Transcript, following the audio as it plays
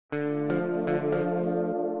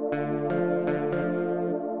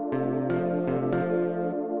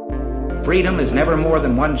freedom is never more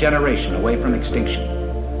than one generation away from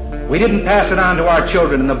extinction. We didn't pass it on to our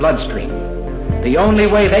children in the bloodstream. The only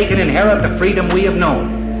way they can inherit the freedom we have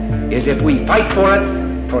known is if we fight for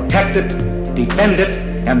it, protect it, defend it,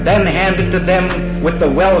 and then hand it to them with the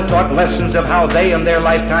well-taught lessons of how they in their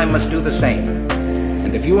lifetime must do the same.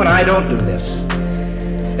 And if you and I don't do this,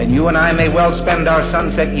 then you and I may well spend our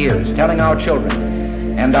sunset years telling our children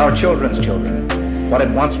and our children's children what it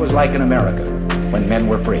once was like in America when men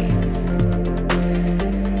were free.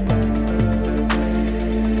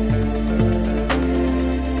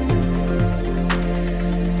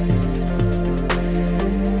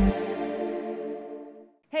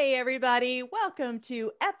 Hey everybody, welcome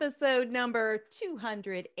to episode number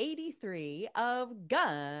 283 of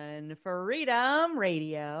Gun Freedom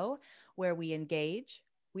Radio, where we engage,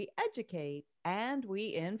 we educate, and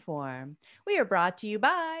we inform. We are brought to you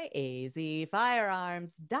by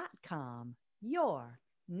azfirearms.com, your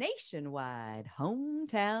nationwide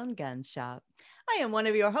hometown gun shop. I am one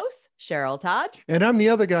of your hosts, Cheryl Todd. And I'm the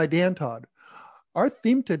other guy, Dan Todd. Our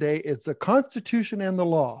theme today is the Constitution and the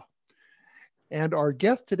law. And our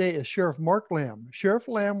guest today is Sheriff Mark Lamb. Sheriff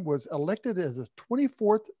Lamb was elected as the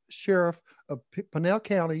 24th sheriff of Pinal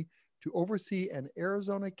County to oversee an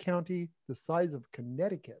Arizona county the size of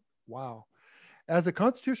Connecticut. Wow. As a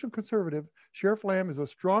constitutional conservative, Sheriff Lamb is a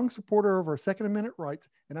strong supporter of our Second Amendment rights,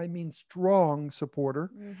 and I mean strong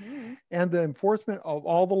supporter, and the enforcement of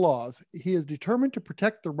all the laws. He is determined to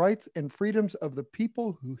protect the rights and freedoms of the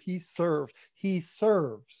people who he serves. He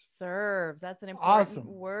serves. Serves. That's an important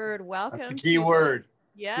word. Welcome. That's the key word.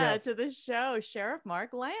 To the show, Sheriff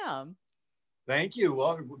Mark Lamb. Thank you.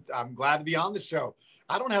 Well, I'm glad to be on the show.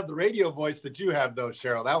 I don't have the radio voice that you have, though,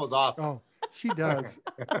 Cheryl. That was awesome. Oh, she does.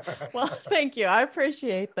 Well, thank you. I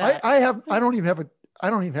appreciate that. I don't even have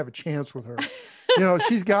a chance with her. You know,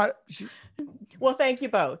 Well, thank you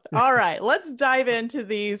both. All right, let's dive into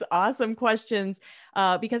these awesome questions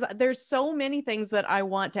because there's so many things that I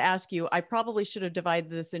want to ask you. I probably should have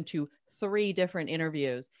divided this into 3 different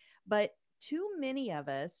interviews, but too many of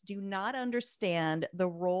us do not understand the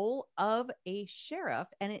role of a sheriff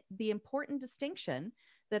and the important distinction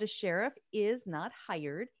that a sheriff is not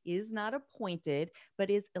hired, is not appointed, but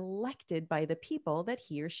is elected by the people that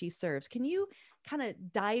he or she serves. Can you kind of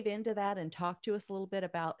dive into that and talk to us a little bit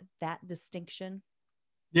about that distinction?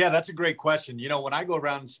 Yeah, that's a great question. You know, when I go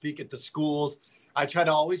around and speak at the schools, I try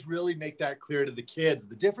to always really make that clear to the kids,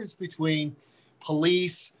 the difference between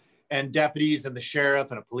police and deputies and the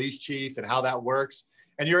sheriff and a police chief and how that works.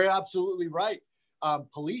 And you're absolutely right.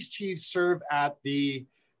 Police chiefs serve at the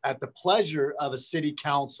pleasure of a city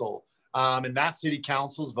council. And that city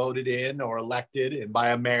council is voted in or elected and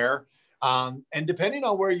by a mayor. And depending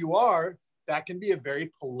on where you are, that can be a very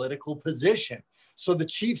political position. So the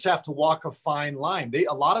chiefs have to walk a fine line.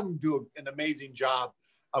 A lot of them do an amazing job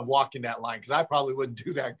of walking that line, because I probably wouldn't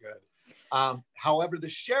do that good. However, the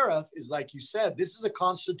sheriff is, like you said, this is a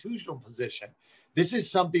constitutional position. This is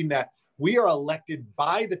something that we are elected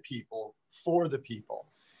by the people for the people.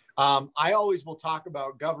 I always will talk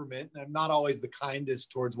about government, and I'm not always the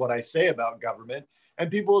kindest towards what I say about government. And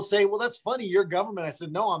people will say, well, that's funny, you're government. I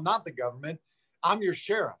said, no, I'm not the government. I'm your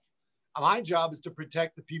sheriff. My job is to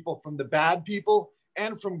protect the people from the bad people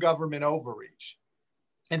and from government overreach.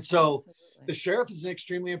 And so the sheriff is an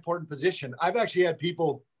extremely important position. I've actually had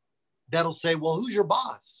people that'll say, well, who's your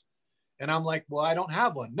boss? And I'm like, well, I don't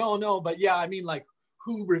have one. No, but yeah, I mean, like,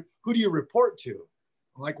 who do you report to?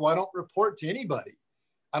 I'm like, well, I don't report to anybody.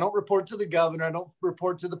 I don't report to the governor. I don't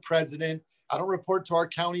report to the president. I don't report to our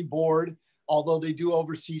county board, although they do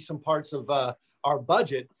oversee some parts of our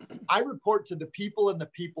budget. I report to the people and the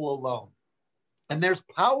people alone. And there's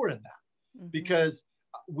power in that, because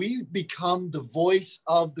we become the voice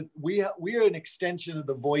of we are an extension of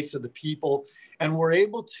the voice of the people, and we're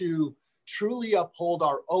able to truly uphold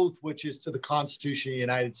our oath, which is to the Constitution of the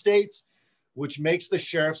United States, which makes the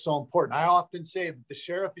sheriff so important. I often say the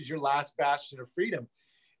sheriff is your last bastion of freedom.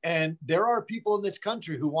 And there are people in this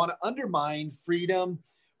country who want to undermine freedom,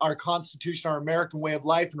 our Constitution, our American way of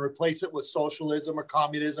life, and replace it with socialism or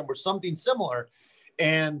communism or something similar.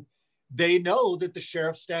 And they know that the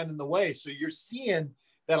sheriffs stand in the way. So you're seeing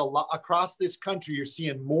that a lot across this country, you're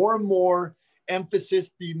seeing more and more emphasis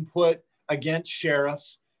being put against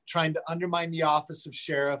sheriffs, trying to undermine the office of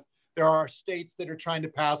sheriff. There are states that are trying to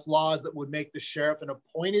pass laws that would make the sheriff an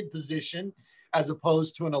appointed position as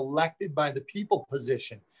opposed to an elected by the people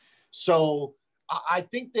position. So I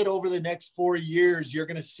think that over the next 4 years, you're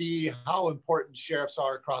going to see how important sheriffs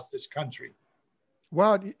are across this country.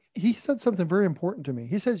 Wow. He said something very important to me.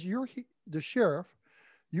 He says, the sheriff,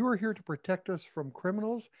 you are here to protect us from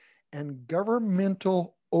criminals and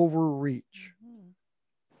governmental overreach.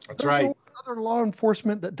 That's There's right. no other law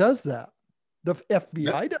enforcement that does that. The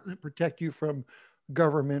FBI doesn't protect you from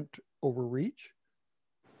government overreach.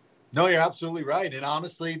 No, you're absolutely right. And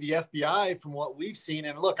honestly, the FBI, from what we've seen,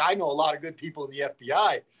 and look, I know a lot of good people in the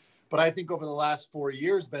FBI, but I think over the last 4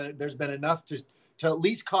 years, there's been enough to at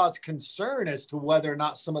least cause concern as to whether or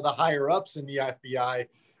not some of the higher ups in the FBI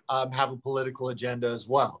have a political agenda as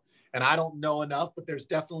well. And I don't know enough, but there's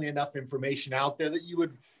definitely enough information out there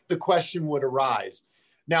that the question would arise.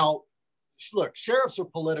 Now, look, sheriffs are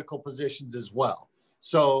political positions as well.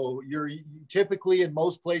 So you're typically, in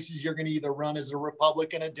most places, you're going to either run as a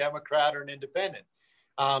Republican, a Democrat, or an independent.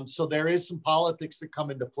 So there is some politics that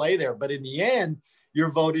come into play there. But in the end,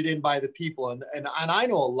 you're voted in by the people. And I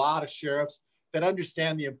know a lot of sheriffs that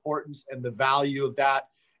understand the importance and the value of that.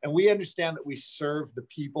 And we understand that we serve the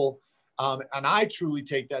people. And I truly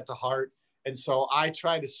take that to heart. And so I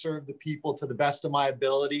try to serve the people to the best of my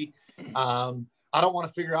ability. I don't want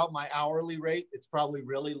to figure out my hourly rate. It's probably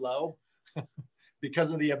really low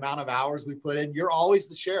because of the amount of hours we put in. You're always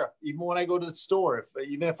the sheriff. Even when I go to the store,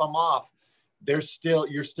 even if I'm off, you're still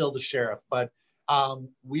the sheriff. But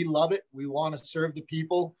we love it. We want to serve the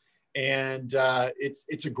people. And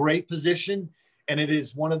it's a great position. And it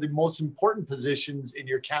is one of the most important positions in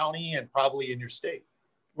your county and probably in your state.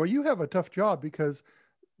 Well, you have a tough job because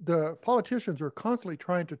the politicians are constantly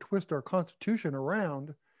trying to twist our Constitution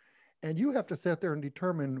around, and you have to sit there and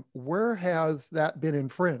determine where has that been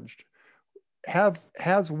infringed.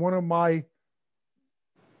 Has one of my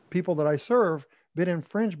people that I serve been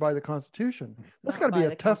infringed by the Constitution? That's got to be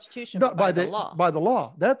a tough, not by the law. By the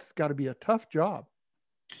law. That's got to be a tough job.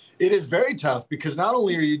 It is very tough because not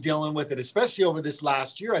only are you dealing with it, especially over this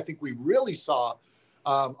last year, I think we really saw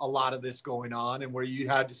a lot of this going on, and where you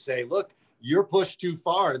had to say, look, you're pushed too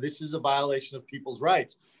far. This is a violation of people's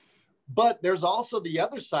rights. But there's also the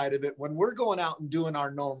other side of it. When we're going out and doing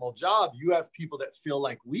our normal job, you have people that feel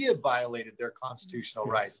like we have violated their constitutional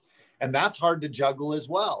rights. And that's hard to juggle as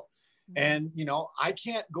well. And, I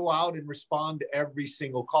can't go out and respond to every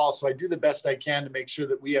single call. So I do the best I can to make sure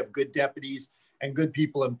that we have good deputies and good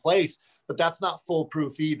people in place, but that's not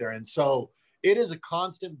foolproof either. And so it is a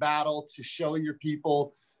constant battle to show your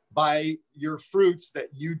people by your fruits that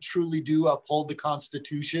you truly do uphold the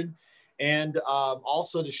Constitution. And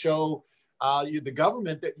also to show the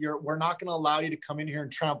government that we're not going to allow you to come in here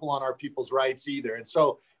and trample on our people's rights either. And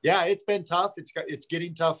so, yeah, it's been tough. It's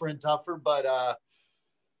getting tougher and tougher, but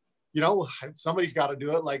somebody's got to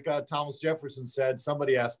do it. Like Thomas Jefferson said,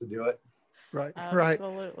 somebody has to do it. Right.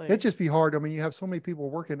 Absolutely. Right. It'd just be hard. I mean, you have so many people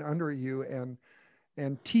working under you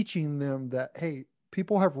and teaching them that, hey,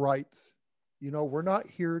 people have rights. We're not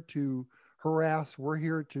here to harass. We're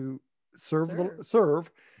here to serve.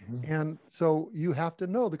 Mm-hmm. And so you have to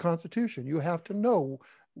know the Constitution. You have to know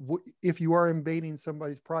if you are invading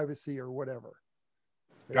somebody's privacy or whatever.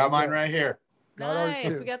 Got mine right here.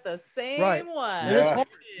 Nice. We got the same one. Yeah.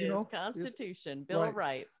 It is Constitution, Bill of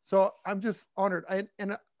Rights. So I'm just honored.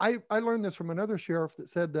 I learned this from another sheriff that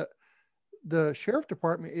said that the sheriff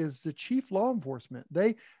department is the chief law enforcement.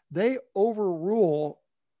 They overrule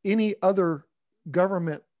any other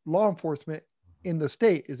government law enforcement in the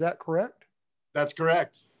state. Is that correct? That's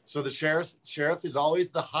correct. So the sheriff is always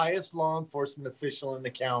the highest law enforcement official in the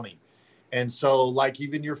county. And so like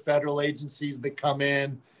even your federal agencies that come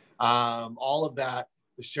in, all of that,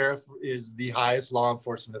 the sheriff is the highest law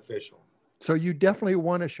enforcement official. So you definitely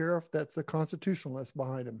want a sheriff that's a constitutionalist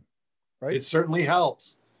behind him, right? It certainly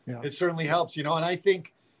helps. Yeah. It certainly helps, and I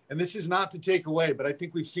think, and this is not to take away, but I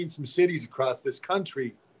think we've seen some cities across this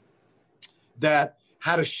country that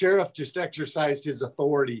had a sheriff just exercised his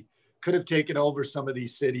authority, could have taken over some of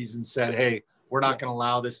these cities and said, hey, we're not going to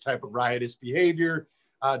allow this type of riotous behavior,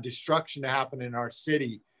 destruction to happen in our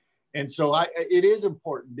city. And so it is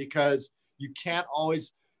important because you can't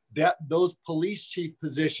always, those police chief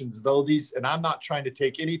positions, though and I'm not trying to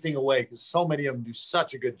take anything away because so many of them do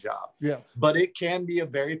such a good job. Yeah. But it can be a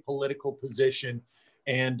very political position,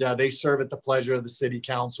 and they serve at the pleasure of the city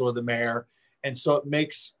council or the mayor. And so it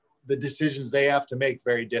makes the decisions they have to make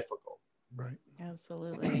very difficult. Right.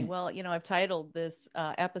 Absolutely. Well, I've titled this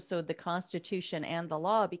episode, The Constitution and the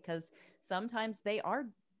Law, because sometimes they are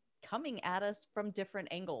coming at us from different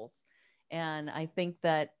angles. And I think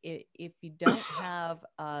that if you don't have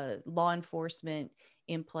law enforcement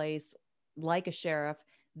in place, like a sheriff,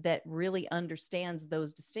 that really understands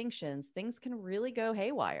those distinctions, things can really go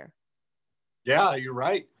haywire. Yeah, you're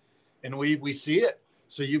right. And we see it.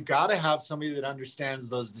 So you've got to have somebody that understands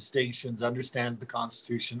those distinctions, understands the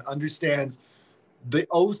Constitution, understands the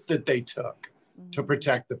oath that they took. to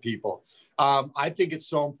protect the people. I think it's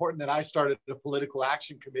so important that I started a political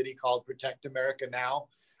action committee called Protect America Now.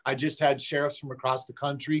 I just had sheriffs from across the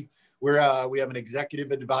country. We have an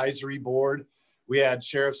executive advisory board. We had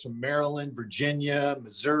sheriffs from Maryland, Virginia,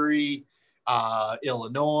 Missouri,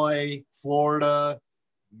 Illinois, Florida,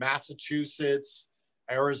 Massachusetts,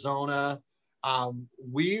 Arizona.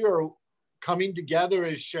 We are coming together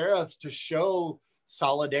as sheriffs to show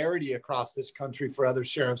solidarity across this country for other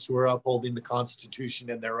sheriffs who are upholding the Constitution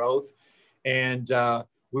and their oath. And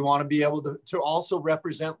we want to be able to also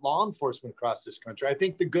represent law enforcement across this country. I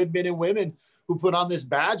think the good men and women who put on this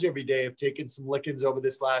badge every day have taken some lickings over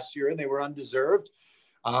this last year, and they were undeserved,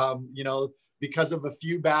 because of a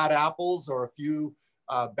few bad apples or a few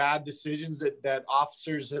bad decisions that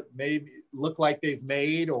officers have maybe look like they've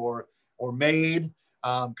made or made,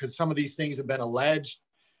 because some of these things have been alleged.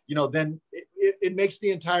 Then it makes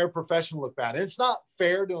the entire profession look bad. And it's not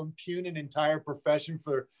fair to impugn an entire profession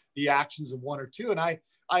for the actions of one or two. And I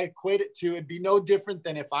equate it to, it'd be no different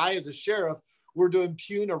than if I, as a sheriff, were to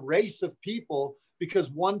impugn a race of people because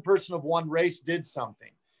one person of one race did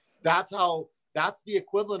something. That's the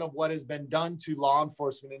equivalent of what has been done to law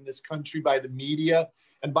enforcement in this country by the media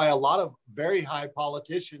and by a lot of very high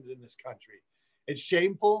politicians in this country. It's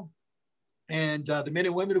shameful. And the men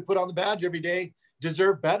and women who put on the badge every day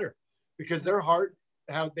deserve better, because their heart,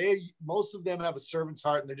 most of them have a servant's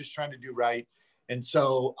heart, and they're just trying to do right. And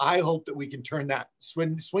so I hope that we can turn that,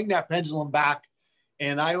 swing that pendulum back.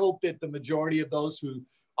 And I hope that the majority of those who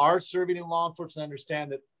are serving in law enforcement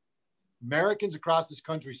understand that Americans across this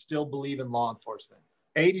country still believe in law enforcement,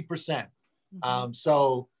 80%.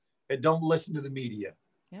 So don't listen to the media.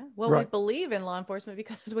 Yeah. Well, Right. we believe in law enforcement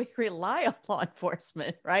because we rely on law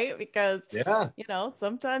enforcement, right? Because,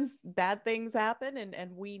 sometimes bad things happen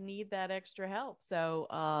and we need that extra help.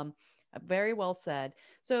 So very well said.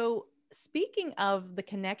 So speaking of the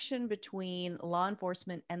connection between law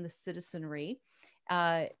enforcement and the citizenry,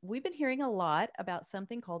 we've been hearing a lot about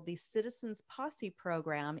something called the Citizens Posse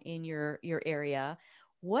program in your area.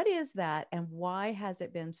 What is that, and why has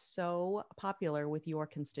it been so popular with your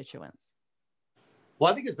constituents?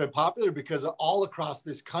 Well, I think it's been popular because all across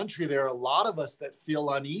this country, there are a lot of us that feel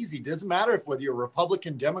uneasy. It doesn't matter if whether you're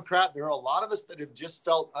Republican, Democrat, there are a lot of us that have just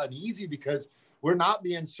felt uneasy because we're not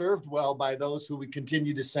being served well by those who we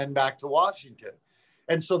continue to send back to Washington.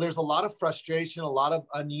 And so there's a lot of frustration, a lot of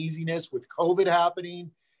uneasiness with COVID happening.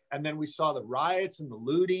 And then we saw the riots and the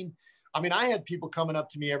looting. I mean, I had people coming up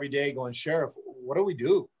to me every day going, "Sheriff, what do we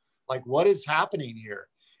do? Like, what is happening here?"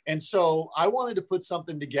 And so I wanted to put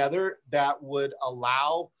something together that would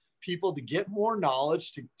allow people to get more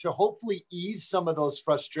knowledge, to hopefully ease some of those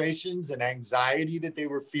frustrations and anxiety that they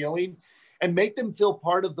were feeling, and make them feel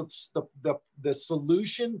part of the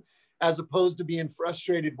solution as opposed to being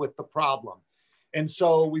frustrated with the problem. And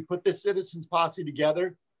so we put the Citizens Posse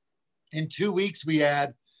together. In 2 weeks, we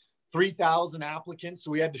had 3,000 applicants,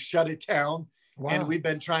 so we had to shut it down. Wow. And we've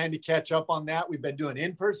been trying to catch up on that. We've been doing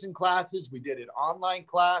in-person classes. We did an online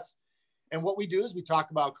class. And what we do is we talk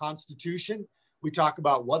about Constitution. We talk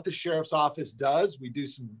about what the sheriff's office does. We do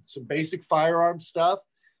some basic firearm stuff.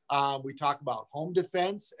 We talk about home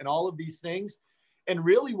defense and all of these things. And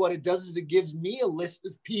really what it does is it gives me a list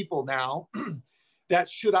of people now that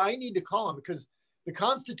should I need to call them, because the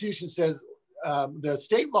Constitution says, the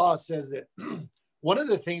state law says that one of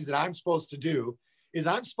the things that I'm supposed to do is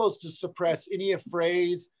I'm supposed to suppress any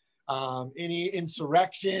affrays, any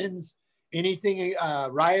insurrections, anything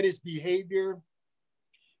riotous behavior,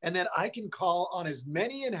 and that I can call on as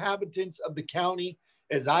many inhabitants of the county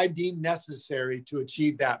as I deem necessary to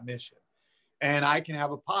achieve that mission. And I can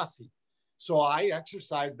have a posse. So I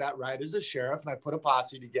exercise that right as a sheriff, and I put a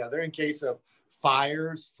posse together in case of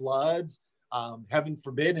fires, floods, heaven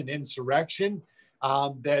forbid, an insurrection,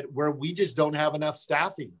 where we just don't have enough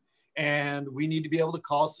staffing. And we need to be able to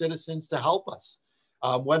call citizens to help us,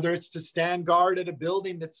 whether it's to stand guard at a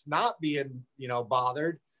building that's not being,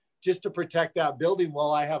 bothered, just to protect that building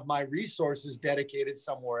while I have my resources dedicated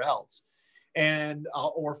somewhere else, and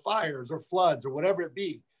or fires or floods or whatever it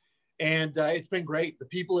be. And it's been great. The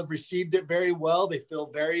people have received it very well. They feel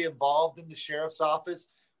very involved in the sheriff's office.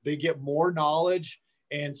 They get more knowledge.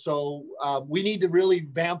 And so we need to really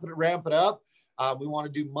ramp it up. We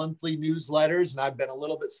want to do monthly newsletters, and I've been a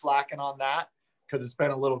little bit slacking on that because it's been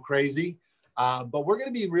a little crazy. But we're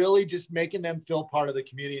going to be really just making them feel part of the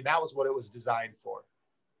community, and that was what it was designed for.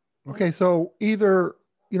 Okay, so either,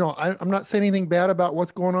 I'm not saying anything bad about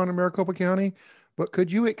what's going on in Maricopa County, but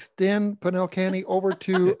could you extend Pinal County over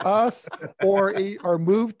to us or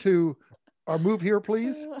move here,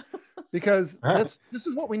 please? Because this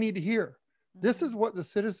is what we need to hear. This is what the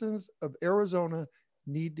citizens of Arizona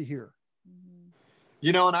need to hear.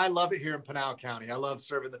 You know, and I love it here in Pinal County. I love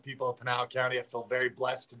serving the people of Pinal County. I feel very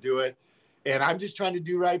blessed to do it. And I'm just trying to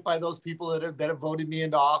do right by those people that have voted me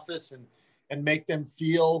into office and make them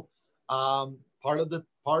feel part of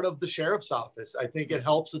the sheriff's office. I think it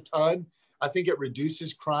helps a ton. I think it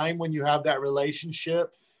reduces crime when you have that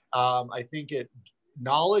relationship. I think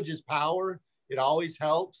knowledge is power. It always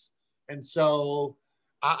helps. And so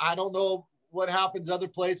I don't know what happens other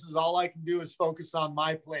places. All I can do is focus on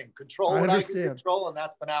my plane, control what I can control, and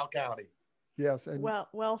that's Pinal County. Yes. And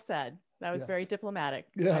well said. That was very diplomatic.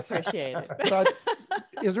 Yes. I appreciate it. But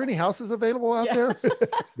is there any houses available out there?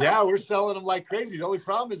 Yeah, we're selling them like crazy. The only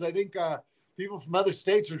problem is I think people from other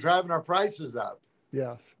states are driving our prices up.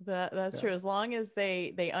 Yes. That's true. As long as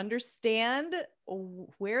they understand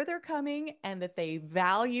where they're coming and that they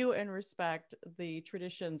value and respect the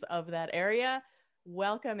traditions of that area,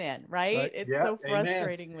 welcome in, right? It's so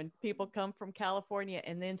frustrating when people come from California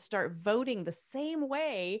and then start voting the same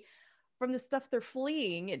way from the stuff they're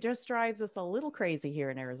fleeing. It just drives us a little crazy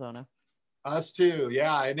here in Arizona. Us too.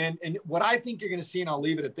 Yeah. And what I think you're going to see, and I'll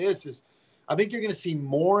leave it at this, is I think you're going to see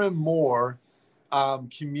more and more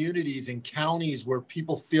communities and counties where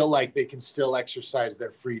people feel like they can still exercise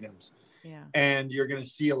their freedoms. Yeah. And you're going to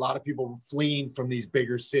see a lot of people fleeing from these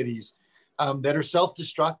bigger cities that are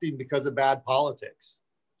self-destructing because of bad politics.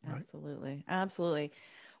 Absolutely. Absolutely.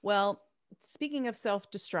 Well, speaking of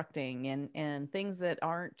self-destructing and things that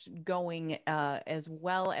aren't going as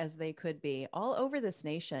well as they could be, all over this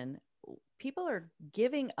nation, people are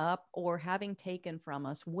giving up or having taken from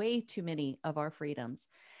us way too many of our freedoms.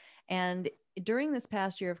 And during this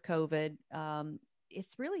past year of COVID,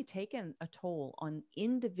 it's really taken a toll on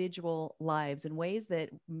individual lives in ways that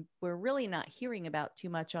we're really not hearing about too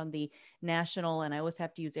much on the national, and I always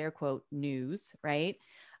have to use air quote, news, right?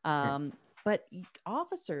 But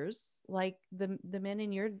officers like the men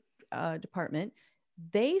in your department,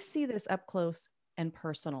 they see this up close and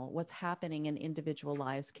personal, what's happening in individual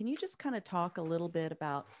lives. Can you just kind of talk a little bit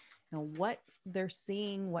about what they're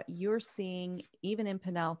seeing, what you're seeing, even in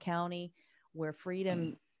Pinal County, where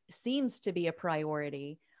freedom seems to be a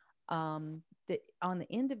priority, that on the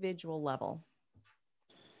individual level?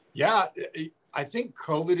 Yeah, I think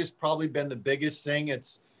COVID has probably been the biggest thing.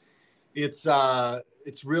 It's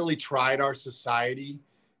really tried our society,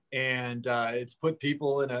 and it's put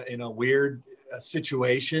people in a weird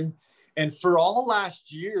situation. And for all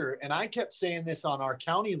last year, and I kept saying this on our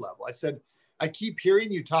county level, I said, I keep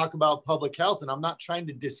hearing you talk about public health, and I'm not trying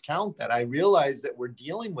to discount that. I realize that we're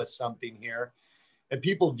dealing with something here, and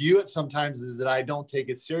people view it sometimes as that I don't take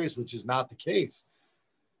it serious, which is not the case.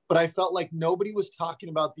 But I felt like nobody was talking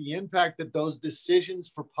about the impact that those decisions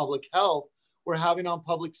for public health were having on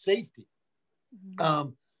public safety. Mm-hmm.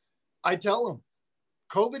 I tell them,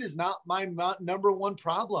 COVID is not my number one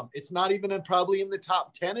problem. It's not even probably in the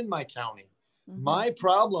top 10 in my county. Mm-hmm. My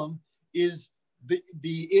problem is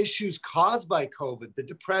the issues caused by COVID, the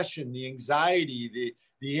depression, the anxiety,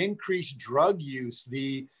 the increased drug use,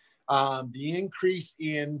 the increase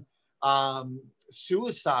in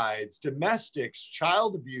suicides, domestics,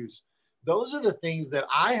 child abuse. Those are the things that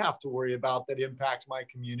I have to worry about that impact my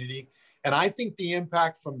community. And I think the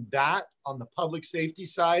impact from that on the public safety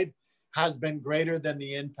side has been greater than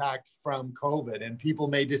the impact from COVID. And people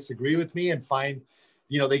may disagree with me and find,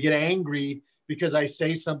 they get angry because I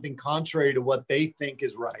say something contrary to what they think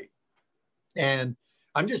is right. And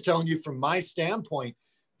I'm just telling you from my standpoint,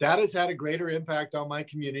 that has had a greater impact on my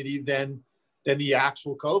community than the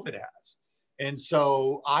actual COVID has. And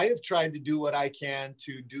so I have tried to do what I can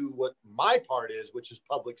to do what my part is, which is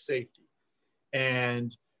public safety.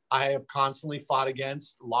 And I have constantly fought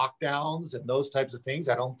against lockdowns and those types of things.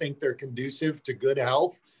 I don't think they're conducive to good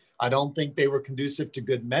health. I don't think they were conducive to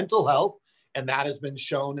good mental health. And that has been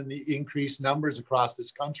shown in the increased numbers across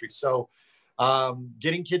this country. So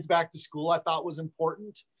getting kids back to school, I thought was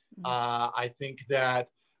important. I think that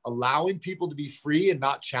allowing people to be free and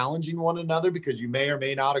not challenging one another because you may or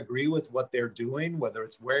may not agree with what they're doing, whether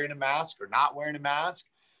it's wearing a mask or not wearing a mask,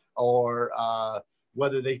 or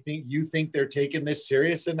whether you think they're taking this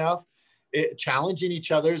serious enough. Challenging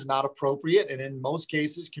each other is not appropriate, and in most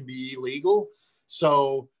cases can be illegal.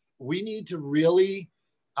 So we need to really,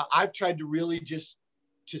 I've tried to really just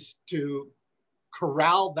to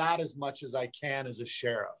corral that as much as I can as a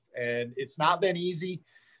sheriff. And it's not been easy,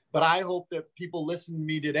 but I hope that people listening to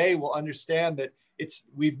me today will understand that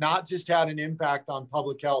we've not just had an impact on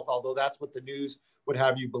public health, although that's what the news would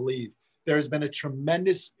have you believe. There has been a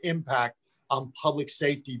tremendous impact on public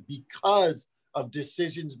safety because of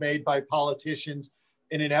decisions made by politicians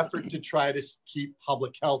in an effort to try to keep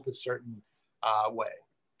public health a certain way.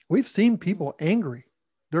 We've seen people angry.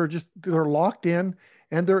 They're locked in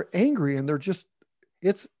and they're angry and they're just,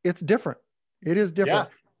 it's different. It is different.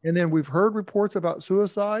 Yeah. And then we've heard reports about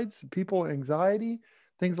suicides, people, anxiety,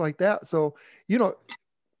 things like that. So, you know,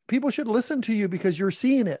 people should listen to you because you're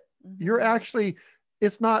seeing it. Mm-hmm. You're actually,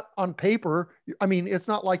 it's not on paper. I mean, it's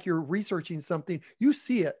not like you're researching something. You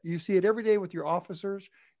see it. You see it every day with your officers.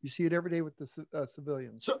 You see it every day with the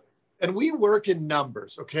civilians. So, and we work in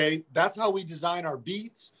numbers, okay? That's how we design our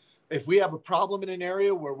beats. If we have a problem in an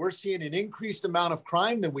area where we're seeing an increased amount of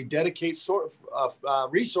crime, then we dedicate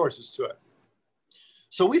resources to it.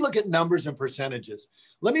 So we look at numbers and percentages.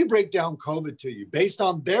 Let me break down COVID to you based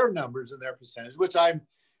on their numbers and their percentage, which I'm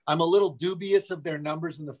a little dubious of their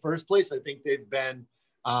numbers in the first place. I think they've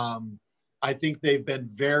been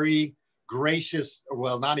very gracious.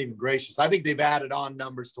 Well, not even gracious. I think they've added on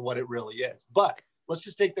numbers to what it really is. But let's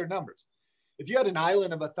just take their numbers. If you had an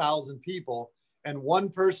island of 1,000 people and one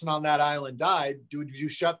person on that island died, would you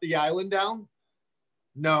shut the island down?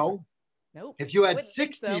 No. Nope. If you had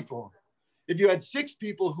six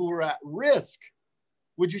people who were at risk,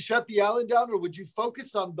 would you shut the island down, or would you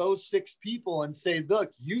focus on those 6 people and say,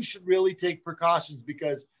 look, you should really take precautions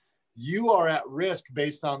because you are at risk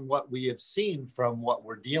based on what we have seen from what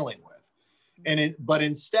we're dealing with? But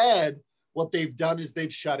instead, what they've done is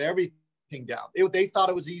they've shut everything down. They thought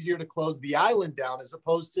it was easier to close the island down as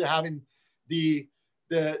opposed to having the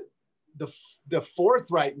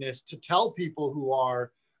forthrightness to tell people who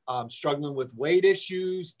are struggling with weight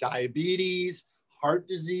issues, diabetes, heart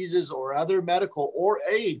diseases, or other medical or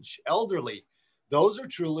age, elderly. Those are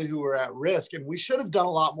truly who are at risk. And we should have done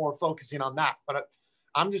a lot more focusing on that. But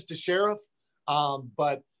I'm just a sheriff.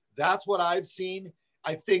 But that's what I've seen.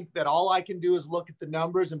 I think that all I can do is look at the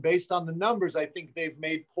numbers. And based on the numbers, I think they've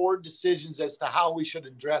made poor decisions as to how we should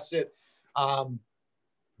address it.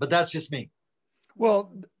 But that's just me.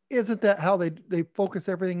 Well, isn't that how they focus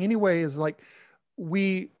everything anyway? Is like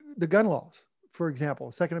the gun laws, for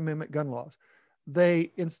example, Second Amendment gun laws.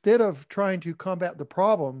 They, instead of trying to combat the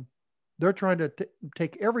problem, they're trying to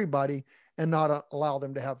take everybody and not allow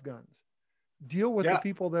them to have guns. Deal with the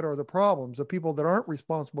people that are the problems, the people that aren't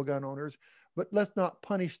responsible gun owners, but let's not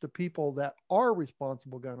punish the people that are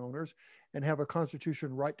responsible gun owners and have a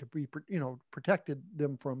constitutional right to be, protected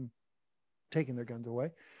them from taking their guns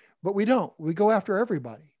away. But we don't. We go after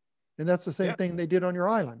everybody. And that's the same thing they did on your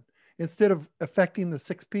island. Instead of affecting the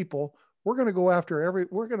 6 people, we're going to go after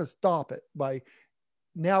we're going to stop it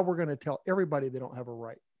now we're going to tell everybody they don't have a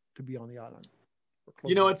right to be on the island.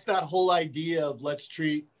 It's that whole idea of let's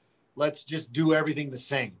just do everything the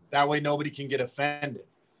same. That way nobody can get offended.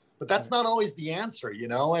 But that's not always the answer,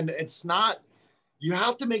 and it's not, you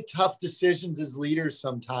have to make tough decisions as leaders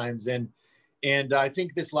sometimes. And I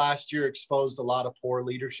think this last year exposed a lot of poor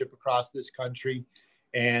leadership across this country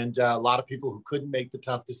and a lot of people who couldn't make the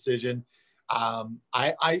tough decision.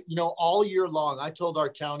 All year long, I told our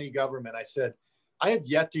county government, I said, I have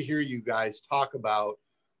yet to hear you guys talk about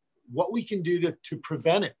what we can do to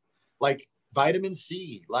prevent it, like vitamin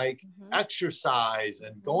C, like exercise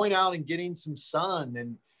and going out and getting some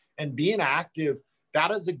sun and being active.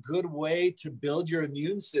 That is a good way to build your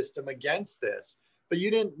immune system against this. But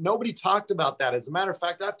nobody talked about that. As a matter of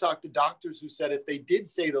fact, I've talked to doctors who said if they did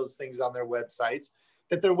say those things on their websites,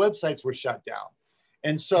 that their websites were shut down.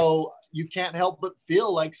 And so you can't help but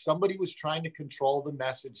feel like somebody was trying to control the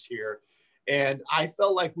message here. And I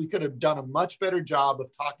felt like we could have done a much better job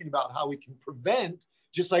of talking about how we can prevent,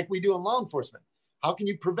 just like we do in law enforcement. How can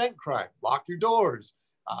you prevent crime? Lock your doors,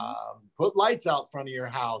 put lights out front of your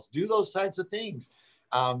house, do those types of things.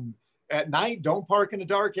 At night, don't park in a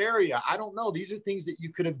dark area. I don't know. These are things that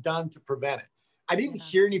you could have done to prevent it. I didn't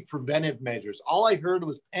hear any preventive measures. All I heard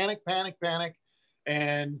was panic,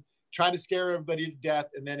 and try to scare everybody to death.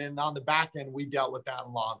 And then on the back end, we dealt with that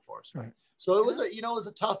in law enforcement. Right. So it was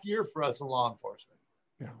a tough year for us in law enforcement.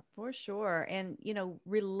 Yeah, for sure. And,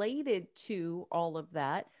 related to all of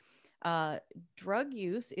that, drug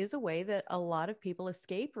use is a way that a lot of people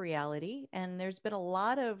escape reality. And there's been a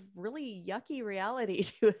lot of really yucky reality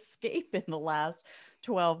to escape in the last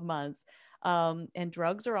 12 months. And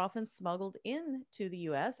drugs are often smuggled into the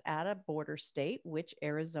U.S. at a border state, which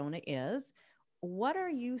Arizona is. What are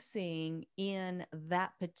you seeing in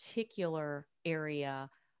that particular area?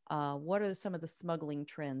 What are some of the smuggling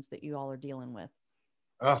trends that you all are dealing with?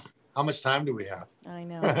 Oh, how much time do we have? I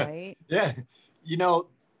know, right? Yeah.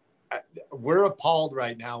 We're appalled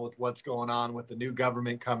right now with what's going on with the new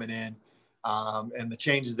government coming in and the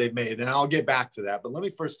changes they've made. And I'll get back to that. But let me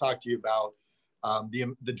first talk to you about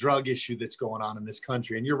the drug issue that's going on in this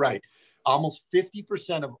country. And you're right. Almost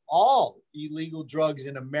 50% of all illegal drugs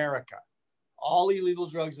in America all illegal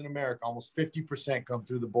drugs in America, almost 50% come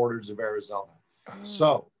through the borders of Arizona.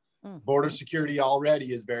 So border security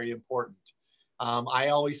already is very important. I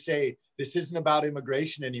always say this isn't about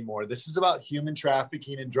immigration anymore. This is about human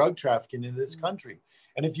trafficking and drug trafficking in this country.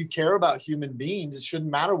 And if you care about human beings, it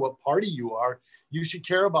shouldn't matter what party you are. You should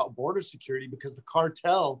care about border security, because the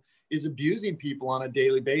cartel is abusing people on a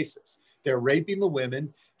daily basis. They're raping the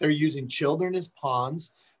women. They're using children as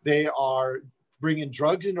pawns. They are bringing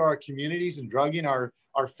drugs into our communities and drugging our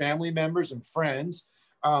family members and friends.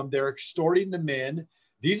 They're extorting the men.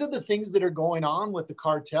 These are the things that are going on with the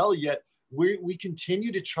cartel, yet we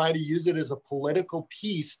continue to try to use it as a political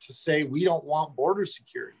piece to say we don't want border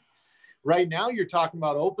security. Right now, you're talking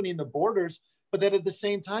about opening the borders, but then at the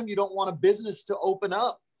same time, you don't want a business to open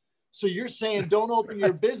up. So you're saying don't open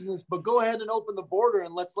your business, but go ahead and open the border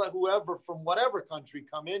and let's let whoever from whatever country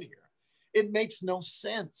come in here. It makes no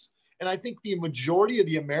sense. And I think the majority of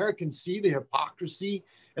the Americans see the hypocrisy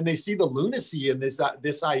and they see the lunacy in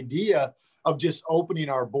this idea of just opening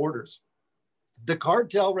our borders. The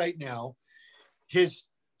cartel right now has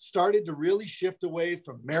started to really shift away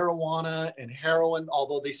from marijuana and heroin,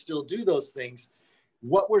 although they still do those things.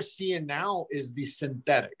 What we're seeing now is the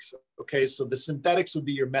synthetics. Okay, so the synthetics would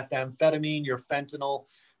be your methamphetamine, your fentanyl,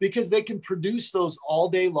 because they can produce those all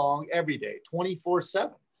day long, every day,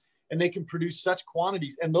 24/7. And they can produce such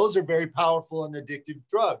quantities. And those are very powerful and addictive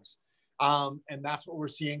drugs. And that's what we're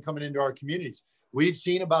seeing coming into our communities. We've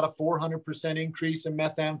seen about a 400% increase in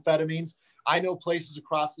methamphetamines. I know places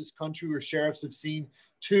across this country where sheriffs have seen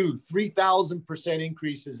 3,000%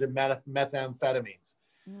 increases in methamphetamines.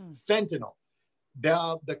 Fentanyl.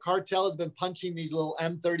 The cartel has been punching these little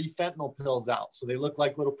M30 fentanyl pills out. So they look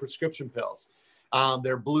like little prescription pills.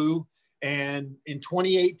 They're blue. And in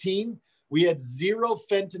 2018, we had 0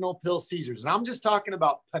 fentanyl pill seizures. And I'm just talking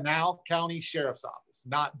about Pinal County Sheriff's Office,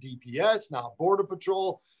 not DPS, not Border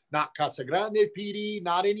Patrol, not Casa Grande PD,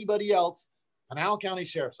 not anybody else, Pinal County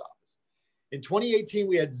Sheriff's Office. In 2018,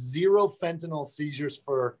 we had 0 fentanyl seizures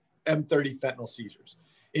for M30 fentanyl seizures.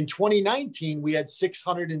 In 2019, we had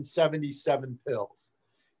 677 pills.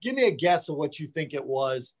 Give me a guess of what you think it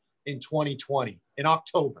was in 2020, in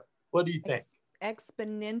October. What do you think?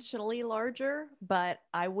 Exponentially larger, but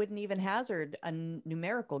I wouldn't even hazard a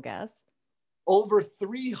numerical guess. Over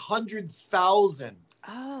 300,000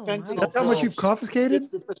 fentanyl. That's how much you've confiscated?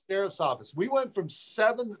 At the sheriff's office. We went from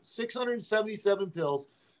 677 pills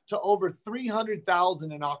to over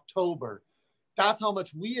 300,000 in October. That's how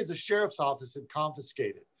much we as a sheriff's office had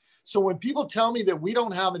confiscated. So when people tell me that we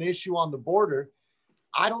don't have an issue on the border,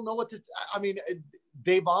 I don't know what to, I mean,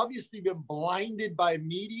 they've obviously been blinded by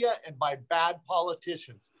media and by bad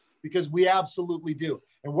politicians, because we absolutely do.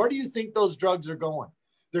 And where do you think those drugs are going?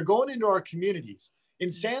 They're going into our communities. In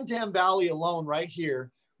Santan Valley alone, right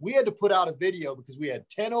here, we had to put out a video because we had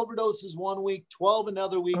 10 overdoses one week, 12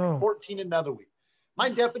 another week, 14 another week. My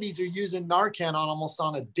deputies are using Narcan almost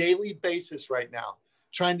on a daily basis right now,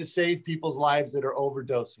 trying to save people's lives that are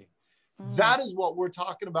overdosing. That is what we're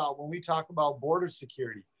talking about when we talk about border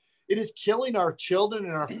security. It is killing our children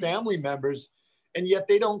and our family members, and yet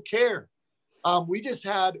they don't care.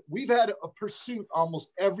 We've had a pursuit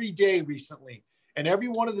almost every day recently, and every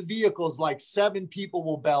one of the vehicles, like 7 people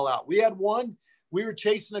will bail out. We had one, we were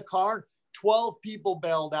chasing a car, 12 people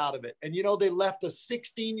bailed out of it. And you know, they left a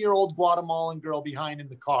 16-year-old Guatemalan girl behind in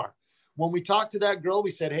the car. When we talked to that girl,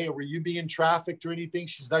 we said, hey, were you being trafficked or anything?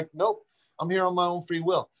 She's like, nope, I'm here on my own free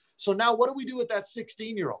will. So now what do we do with that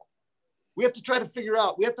 16-year-old? We have to try to figure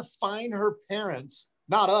out, we have to find her parents,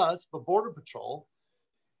 not us, but Border Patrol.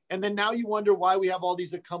 And then now you wonder why we have all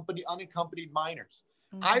these unaccompanied minors.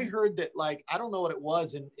 I heard that, like, I don't know what it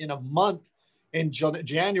was, in a month in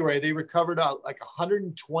January, they recovered like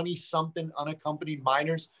 120 something unaccompanied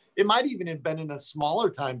minors. It might even have been in a smaller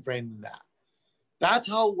time frame than that. That's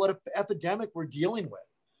what epidemic we're dealing with.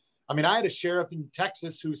 I mean, I had a sheriff in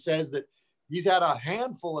Texas who says that he's had a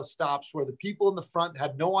handful of stops where the people in the front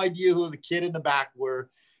had no idea who the kid in the back were,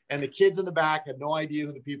 and the kids in the back had no idea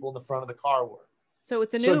who the people in the front of the car were. So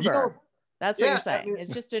it's an Uber. That's what you're saying. I mean,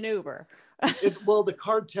 it's just an Uber. Well, the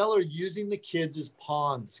cartel are using the kids as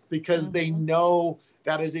pawns because they know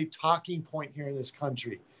that is a talking point here in this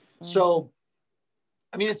country. So,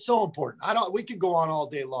 I mean, it's so important. We could go on all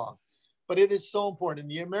day long, but it is so important. And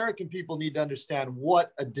the American people need to understand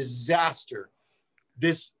what a disaster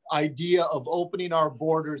this idea of opening our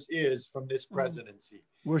borders is from this presidency.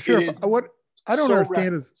 Well, sure. What I don't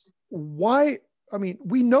understand is why. I mean,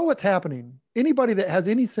 we know what's happening. Anybody that has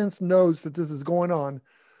any sense knows that this is going on.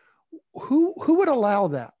 Who would allow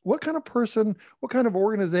that? What kind of person, what kind of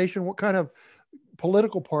organization, what kind of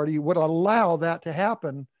political party would allow that to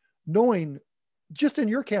happen, knowing just in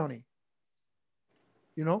your county?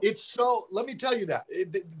 You know, it's so, let me tell you that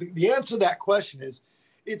the answer to that question is,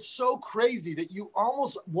 it's so crazy that you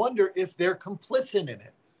almost wonder if they're complicit in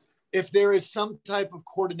it, if there is some type of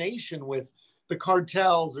coordination with the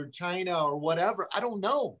cartels or China or whatever. I don't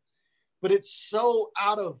know, but it's so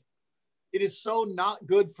it is so not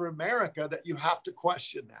good for America that you have to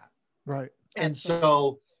question that. right. And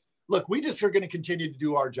so, look, we just are going to continue to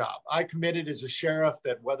do our job. I committed as a sheriff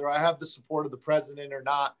that whether I have the support of the president or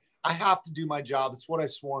not, I have to do my job. It's what I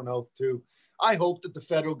swore an oath to. I hope that the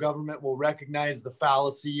federal government will recognize the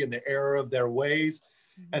fallacy and the error of their ways,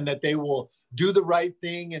 and that they will do the right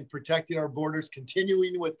thing in protecting our borders,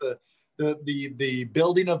 continuing with the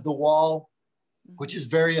building of the wall, which is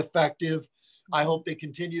very effective. I hope they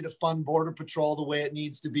continue to fund Border Patrol the way it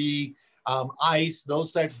needs to be, ICE,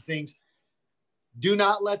 those types of things. Do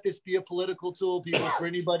not let this be a political tool, people. For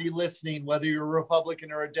anybody listening, whether you're a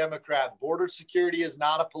Republican or a Democrat, border security is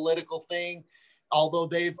not a political thing. Although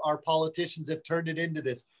our politicians have turned it into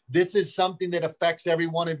this. This is something that affects every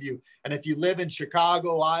one of you. And if you live in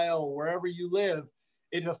Chicago, Iowa, wherever you live,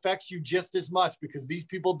 it affects you just as much, because these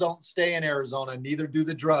people don't stay in Arizona, neither do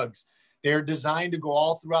the drugs. They're designed to go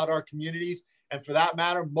all throughout our communities. And for that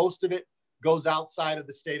matter, most of it goes outside of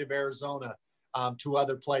the state of Arizona to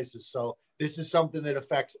other places. So this is something that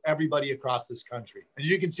affects everybody across this country. As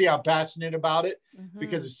you can see, I'm passionate about it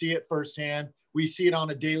because we see it firsthand. We see it on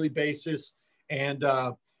a daily basis. And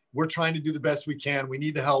we're trying to do the best we can. We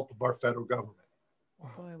need the help of our federal government.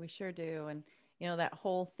 Boy, we sure do. And, you know, that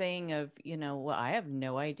whole thing of, you know, well, I have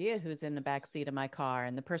no idea who's in the backseat of my car,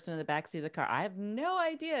 and the person in the backseat of the car, I have no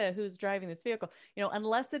idea who's driving this vehicle, you know,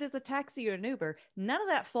 unless it is a taxi or an Uber, none of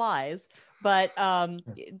that flies. But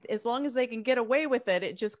as long as they can get away with it,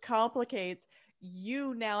 it just complicates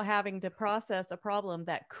you now having to process a problem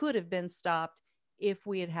that could have been stopped if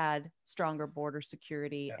we had stronger border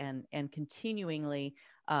security and continuingly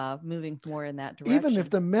moving more in that direction. Even if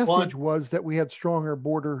the message was that we had stronger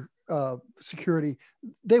border security,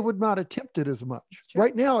 they would not attempt it as much.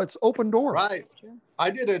 Right now, it's open door. Right.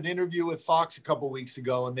 I did an interview with Fox a couple of weeks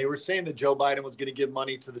ago, and they were saying that Joe Biden was going to give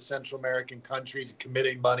money to the Central American countries,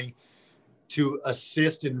 committing money to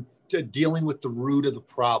assist in dealing with the root of the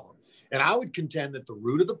problem. And I would contend that the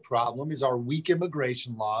root of the problem is our weak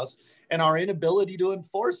immigration laws and our inability to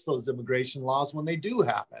enforce those immigration laws when they do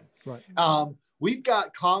happen. Right. We've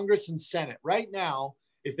got Congress and Senate right now.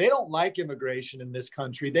 If they don't like immigration in this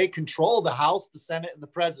country, they control the House, the Senate, and the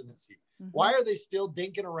presidency. Why are they still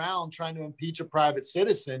dinking around trying to impeach a private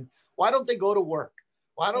citizen? Why don't they go to work?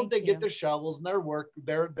 Why don't they get their shovels and their work,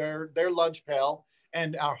 their lunch pail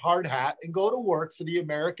and our hard hat, and go to work for the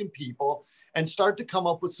American people and start to come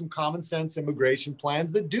up with some common sense immigration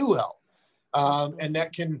plans that do help and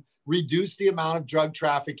that can reduce the amount of drug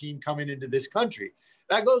trafficking coming into this country.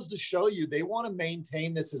 That goes to show you they want to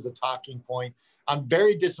maintain this as a talking point. I'm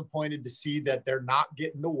very disappointed to see that they're not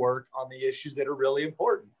getting to work on the issues that are really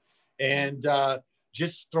important. And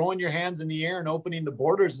just throwing your hands in the air and opening the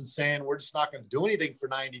borders and saying, we're just not going to do anything for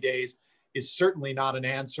 90 days is certainly not an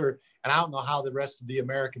answer. And I don't know how the rest of the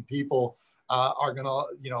American people are going to,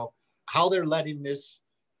 you know, how they're letting this,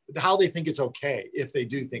 how they think it's okay, if they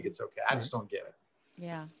do think it's okay. I just don't get it.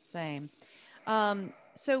 Yeah, same.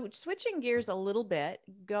 So switching gears a little bit,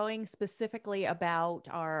 going specifically about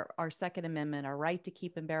our Second Amendment, our right to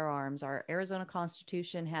keep and bear arms. Our Arizona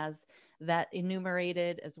Constitution has that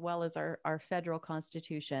enumerated, as well as our federal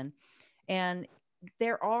Constitution. And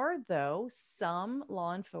there are, though, some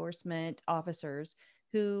law enforcement officers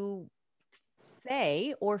who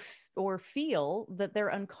say or feel that they're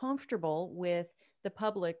uncomfortable with the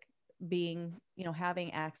public being, you know,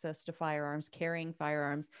 having access to firearms, carrying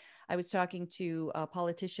firearms. I was talking to a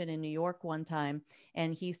politician in New York one time,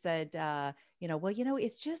 and he said, you know, well, you know,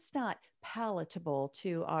 it's just not palatable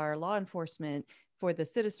to our law enforcement for the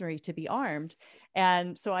citizenry to be armed.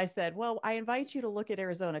 And so I said, well, I invite you to look at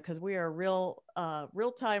Arizona, because we are a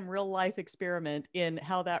real-time, real-life experiment in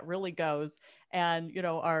how that really goes. And, you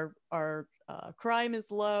know, our crime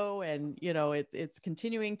is low, and, you know, it's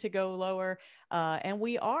continuing to go lower. And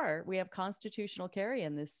we have constitutional carry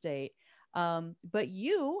in this state. But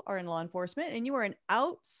you are in law enforcement, and you are an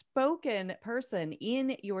outspoken person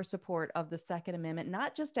in your support of the Second Amendment,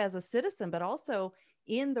 not just as a citizen, but also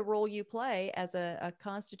in the role you play as a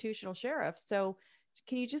constitutional sheriff. So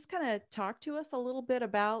can you just kind of talk to us a little bit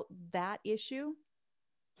about that issue?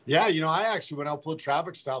 Yeah, you know, I actually, when I'll pull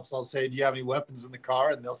traffic stops, I'll say, do you have any weapons in the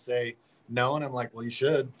car? And they'll say no. And I'm like, well, you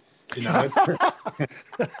should. You know, it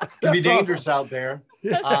can be dangerous out there.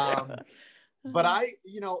 But I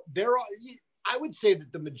would say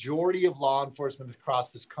that the majority of law enforcement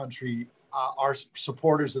across this country are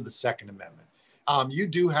supporters of the Second Amendment. You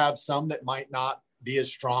do have some that might not be as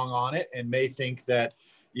strong on it and may think that,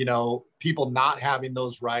 people not having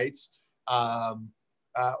those rights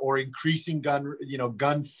or increasing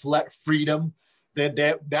gun freedom,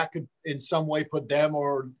 that could in some way put them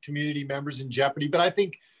or community members in jeopardy. But I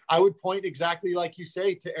think I would point exactly like you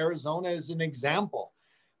say to Arizona as an example,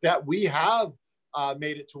 that we have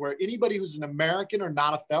made it to where anybody who's an American or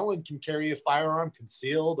not a felon can carry a firearm,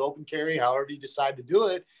 concealed, open carry, however you decide to do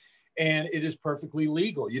it. And it is perfectly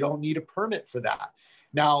legal. You don't need a permit for that.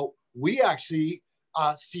 Now, we actually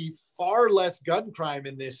see far less gun crime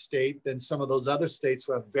in this state than some of those other states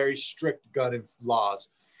who have very strict gun laws.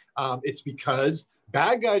 It's because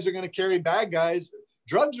bad guys are going to carry bad guys.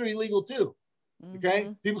 Drugs are illegal too. Okay.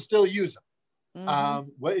 Mm-hmm. People still use them. Mm-hmm.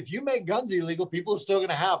 Well, if you make guns illegal, people are still going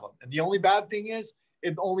to have them. And the only bad thing is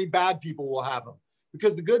only bad people will have them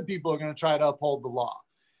because the good people are going to try to uphold the law.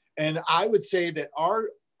 And I would say that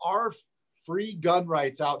our free gun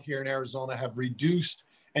rights out here in Arizona have reduced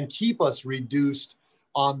and keep us reduced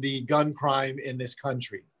on the gun crime in this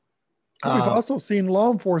country. We've also seen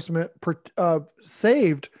law enforcement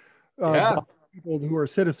saved people who are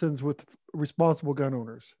citizens with responsible gun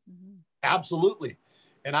owners. Absolutely.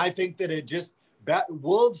 And I think that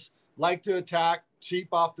wolves like to attack sheep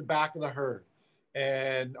off the back of the herd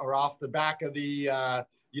or off the back of the,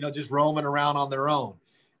 just roaming around on their own.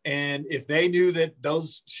 And if they knew that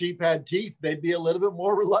those sheep had teeth, they'd be a little bit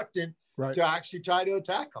more reluctant to actually try to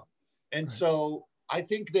attack them. And so I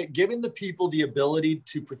think that giving the people the ability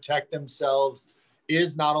to protect themselves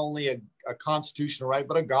is not only a constitutional right,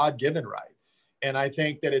 but a God-given right. And I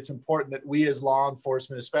think that it's important that we as law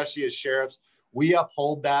enforcement, especially as sheriffs, we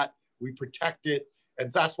uphold that, we protect it.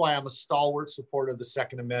 And that's why I'm a stalwart supporter of the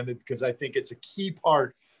Second Amendment, because I think it's a key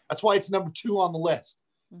part. That's why it's number 2 on the list.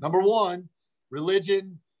 Mm-hmm. Number 1,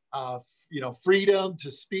 religion, freedom to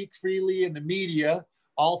speak freely in the media.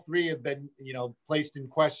 All 3 have been, placed in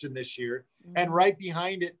question this year. Mm-hmm. And right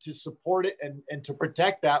behind it to support it and to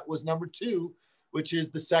protect that was number 2, which is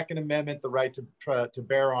the Second Amendment, the right to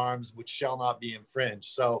bear arms, which shall not be infringed.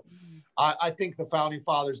 So I think the founding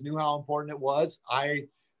fathers knew how important it was. I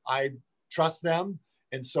trust them.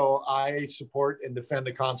 And so I support and defend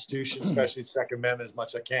the Constitution, especially the Second Amendment, as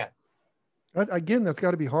much as I can. Again, that's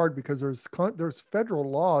got to be hard because there's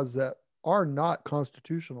federal laws that are not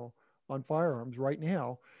constitutional on firearms right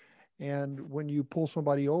now. And when you pull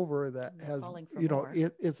somebody over that has,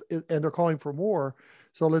 and they're calling for more.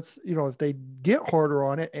 So let's, if they get harder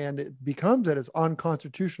on it and it becomes that it's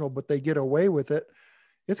unconstitutional, but they get away with it,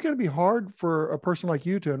 it's going to be hard for a person like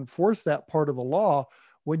you to enforce that part of the law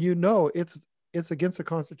when it's against the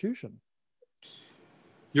Constitution.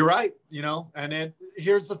 You're right. And then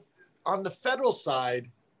on the federal side,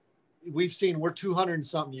 we've seen we're 200 and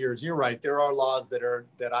something years. You're right. There are laws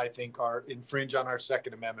that I think are infringe on our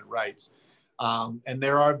Second Amendment rights. And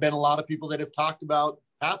there have been a lot of people that have talked about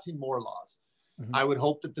passing more laws. Mm-hmm. I would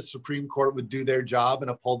hope that the Supreme Court would do their job and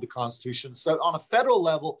uphold the Constitution. So on a federal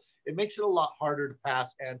level, it makes it a lot harder to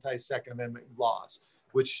pass anti-Second Amendment laws,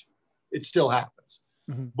 which it still happens.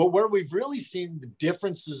 Mm-hmm. But where we've really seen the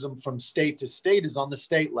differences from state to state is on the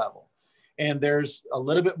state level. And there's a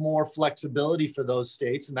little bit more flexibility for those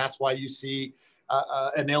states. And that's why you see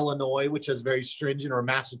an Illinois, which has very stringent, or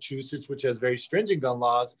Massachusetts, which has very stringent gun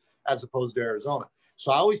laws, as opposed to Arizona.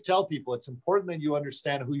 So I always tell people it's important that you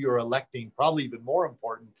understand who you're electing, probably even more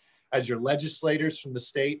important, as your legislators from the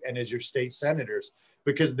state and as your state senators,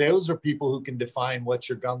 because those are people who can define what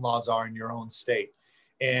your gun laws are in your own state.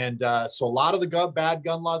 And so a lot of the bad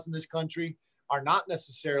gun laws in this country are not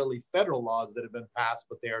necessarily federal laws that have been passed,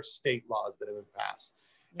 but they are state laws that have been passed.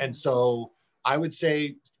 Mm-hmm. And so I would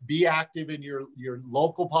say be active in your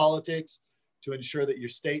local politics to ensure that your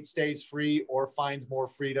state stays free or finds more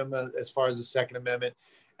freedom as far as the Second Amendment,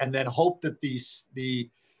 and then hope that the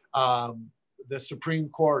Supreme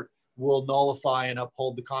Court will nullify and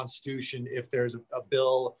uphold the Constitution if there's a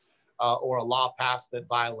bill or a law passed that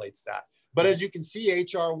violates that. But as you can see,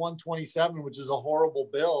 HR 127, which is a horrible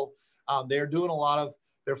bill, they're doing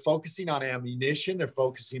they're focusing on ammunition, they're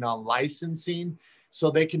focusing on licensing, so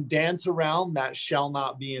they can dance around that shall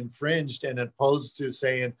not be infringed, and opposed to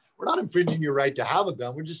saying, we're not infringing your right to have a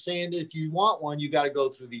gun. We're just saying that if you want one, you got to go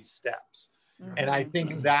through these steps. Mm-hmm. And I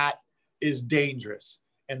think that is dangerous,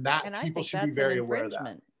 and people should be very aware of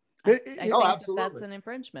that. I think absolutely. That's an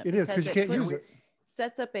infringement. It is, because you can't use it.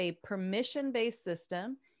 Sets up a permission-based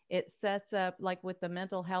system. It sets up, like with the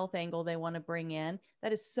mental health angle they want to bring in,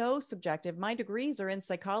 that is so subjective. My degrees are in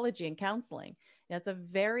psychology and counseling. That's a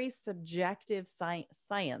very subjective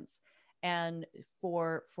science. And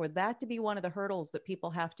for that to be one of the hurdles that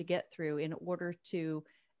people have to get through in order to,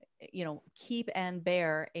 keep and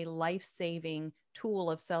bear a life-saving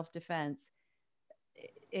tool of self-defense,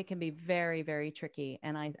 it can be very, very tricky.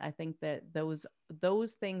 And I think that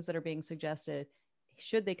those things that are being suggested,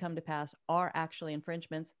 should they come to pass, are actually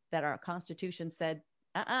infringements that our Constitution said,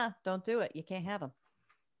 don't do it. You can't have them.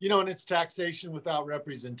 And it's taxation without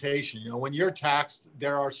representation. When you're taxed,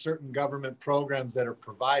 there are certain government programs that are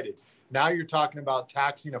provided. Now you're talking about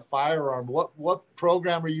taxing a firearm. What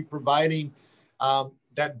program are you providing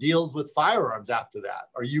that deals with firearms after that?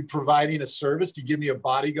 Are you providing a service to give me a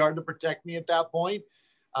bodyguard to protect me at that point?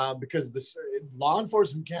 Because the law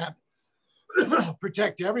enforcement can't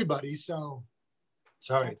protect everybody. So,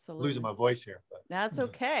 sorry, Absolutely. Losing my voice here. But. That's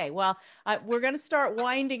okay. Well, we're going to start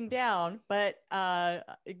winding down, but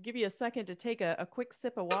give you a second to take a quick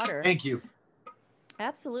sip of water. Thank you.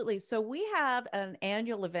 Absolutely. So we have an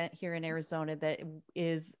annual event here in Arizona that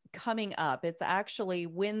is coming up. It's actually,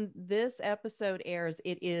 when this episode airs,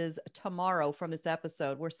 it is tomorrow from this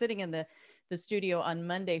episode. We're sitting in the studio on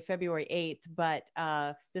Monday, February 8th, but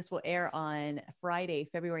this will air on Friday,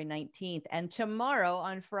 February 19th. And tomorrow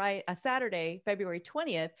on Saturday, February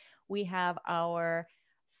 20th, we have our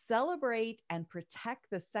Celebrate and Protect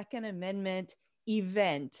the Second Amendment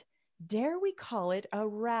event. Dare we call it a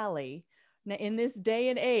rally? Now, in this day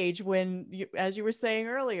and age, when, as you were saying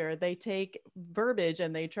earlier, they take verbiage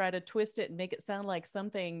and they try to twist it and make it sound like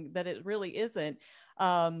something that it really isn't.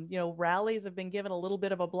 Rallies have been given a little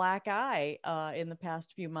bit of a black eye in the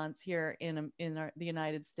past few months here in the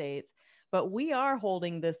United States. But we are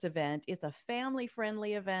holding this event. It's a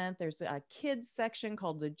family-friendly event. There's a kids section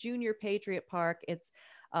called the Junior Patriot Park. It's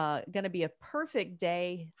going to be a perfect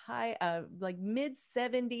day, like mid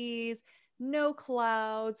 70s, no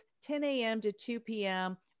clouds, 10 a.m. to 2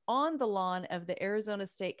 p.m. on the lawn of the Arizona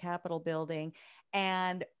State Capitol building.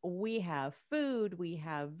 And we have food, we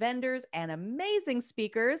have vendors, and amazing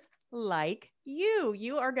speakers like you.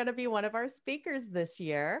 You are going to be one of our speakers this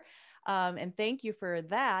year. And thank you for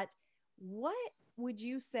that. What would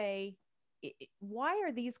you say, why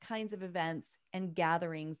are these kinds of events and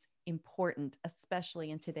gatherings important, especially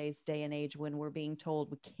in today's day and age when we're being told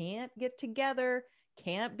we can't get together,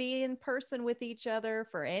 can't be in person with each other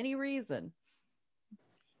for any reason?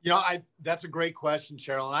 That's a great question,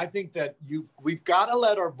 Cheryl. And I think that we've got to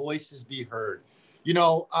let our voices be heard.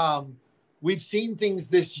 We've seen things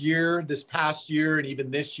this past year, and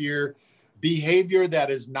even this year, behavior that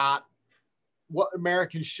is not what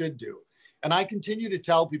Americans should do. And I continue to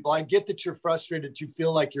tell people, I get that you're frustrated, you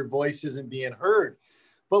feel like your voice isn't being heard,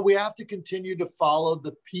 but we have to continue to follow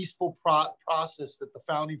the peaceful process that the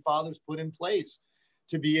founding fathers put in place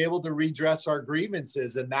to be able to redress our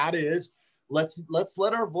grievances. And that is, let's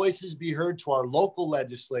let our voices be heard to our local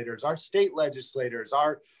legislators, our state legislators,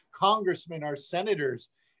 our congressmen, our senators.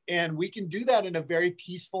 And we can do that in a very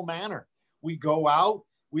peaceful manner. We go out,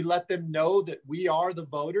 we let them know that we are the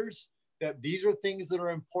voters, that these are things that are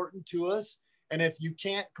important to us. And if you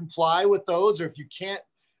can't comply with those, or if you can't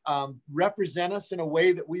represent us in a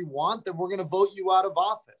way that we want, then we're going to vote you out of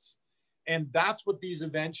office. And that's what these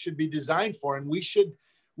events should be designed for. And we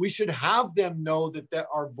should have them know that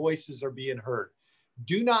our voices are being heard.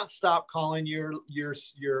 Do not stop calling your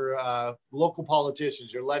local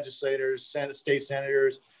politicians, your legislators, state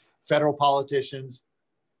senators, federal politicians.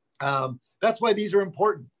 That's why these are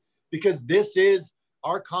important, because this is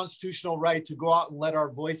our constitutional right to go out and let our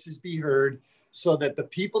voices be heard, so that the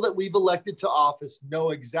people that we've elected to office know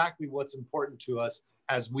exactly what's important to us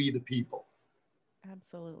as we the people.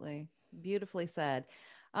 Absolutely. Beautifully said.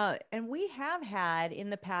 And we have had in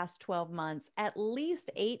the past 12 months, at least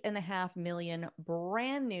 8.5 million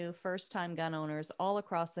brand new first-time gun owners all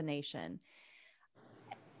across the nation.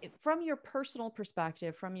 From your personal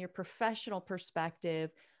perspective, from your professional perspective,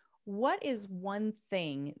 what is one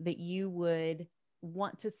thing that you would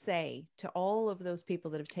want to say to all of those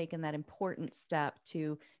people that have taken that important step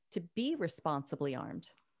to be responsibly armed?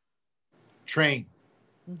 Train.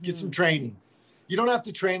 Get some training. You don't have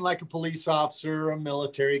to train like a police officer or a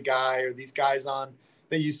military guy or these guys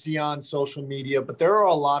that you see on social media, but there are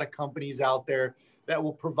a lot of companies out there that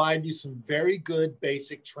will provide you some very good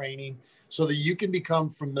basic training so that you can become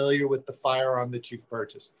familiar with the firearm that you've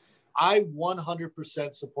purchased. I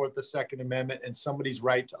 100% support the Second Amendment and somebody's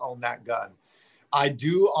right to own that gun. I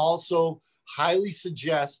do also highly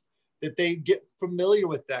suggest that they get familiar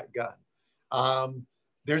with that gun.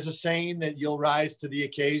 There's a saying that you'll rise to the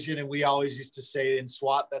occasion, and we always used to say in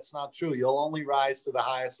SWAT, that's not true. You'll only rise to the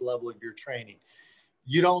highest level of your training.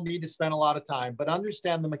 You don't need to spend a lot of time, but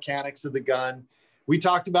understand the mechanics of the gun. We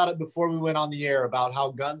talked about it before we went on the air about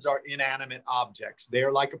how guns are inanimate objects. They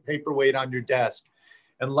are like a paperweight on your desk.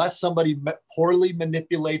 Unless somebody poorly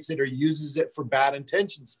manipulates it or uses it for bad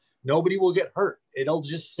intentions, nobody will get hurt. It'll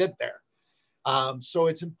just sit there. So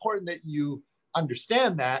it's important that you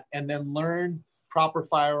understand that and then learn proper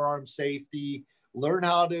firearm safety, learn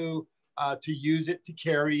how to use it, to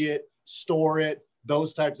carry it, store it,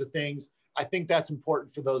 those types of things. I think that's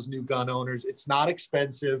important for those new gun owners. It's not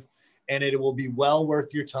expensive, and it will be well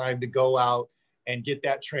worth your time to go out and get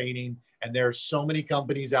that training. And there are so many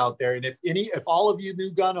companies out there. And if all of you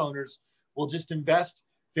new gun owners will just invest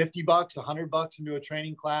 $50, $100 into a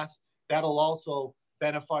training class, that'll also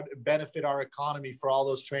benefit our economy for all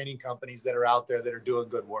those training companies that are out there that are doing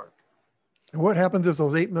good work. And what happens if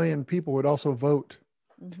those 8 million people would also vote?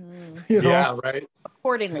 Mm-hmm. You know? Yeah, right.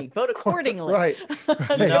 Accordingly, vote accordingly. Right.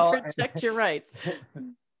 To protect your rights.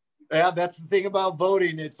 Yeah, that's the thing about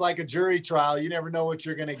voting. It's like a jury trial. You never know what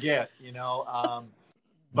you're going to get, you know.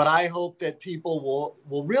 But I hope that people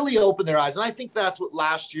will really open their eyes. And I think that's what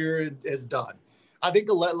last year has done. I think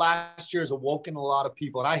last year has awoken a lot of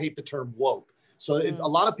people. And I hate the term woke. So a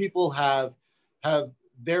lot of people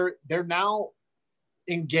they're now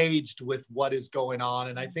engaged with what is going on.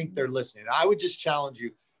 And I think they're listening. I would just challenge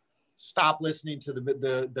you, stop listening to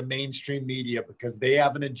the mainstream media, because they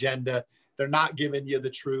have an agenda. They're not giving you the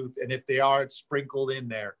truth. And if they are, it's sprinkled in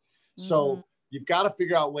there. So you've got to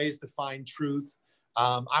figure out ways to find truth.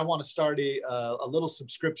 I want to start a little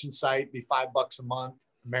subscription site, be $5 a month,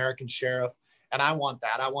 American Sheriff. And I want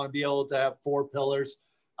that. I want to be able to have 4 pillars,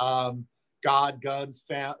 God, guns,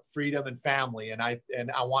 freedom, and family. And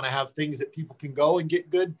I want to have things that people can go and get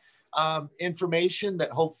good information that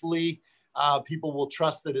hopefully people will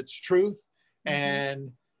trust that it's truth,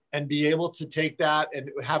 and be able to take that and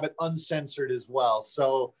have it uncensored as well.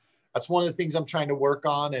 So that's one of the things I'm trying to work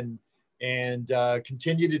on, and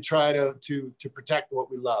continue to try to protect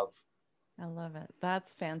what we love. I love it.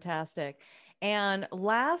 That's fantastic. And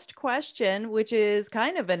last question, which is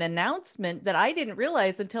kind of an announcement that I didn't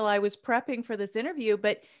realize until I was prepping for this interview,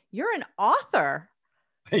 but you're an author.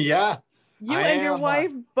 Yeah. You and your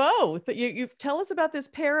wife both. You tell us about this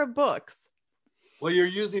pair of books. Well, you're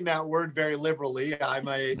using that word very liberally. I'm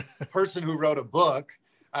a person who wrote a book.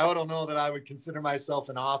 I don't know that I would consider myself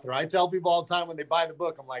an author. I tell people all the time when they buy the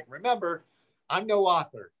book, I'm like, remember, I'm no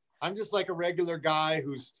author. I'm just like a regular guy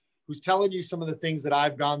who's telling you some of the things that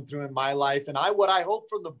I've gone through in my life. And what I hope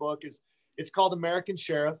from the book is, it's called American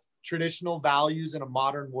Sheriff, Traditional Values in a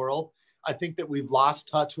Modern World. I think that we've lost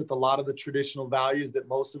touch with a lot of the traditional values that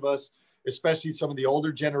most of us, especially some of the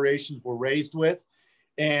older generations, were raised with.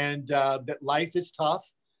 And that life is tough.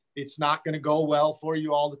 It's not going to go well for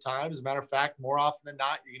you all the time. As a matter of fact, more often than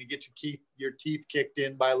not, you're going to get your teeth kicked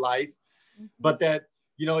in by life. But that,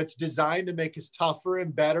 you know, it's designed to make us tougher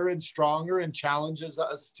and better and stronger, and challenges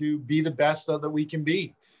us to be the best that we can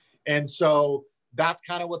be. And so that's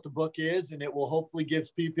kind of what the book is. And it will hopefully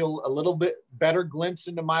give people a little bit better glimpse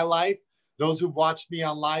into my life. Those who've watched me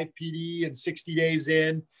on Live PD and 60 Days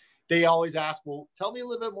In, they always ask, well, tell me a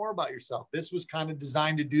little bit more about yourself. This was kind of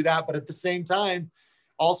designed to do that, but at the same time,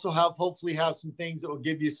 also hopefully have some things that will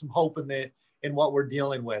give you some hope in what we're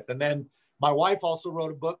dealing with. And then my wife also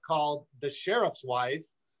wrote a book called The Sheriff's Wife,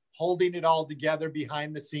 Holding It All Together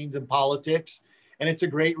Behind the Scenes in Politics. And it's a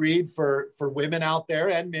great read for women out there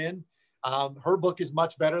and men. Her book is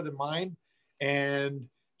much better than mine. And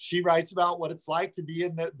she writes about what it's like to be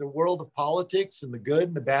in the world of politics, and the good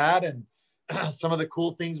and the bad, and some of the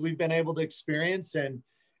cool things we've been able to experience, and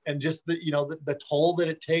just the toll that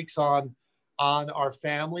it takes on our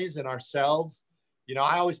families and ourselves. You know,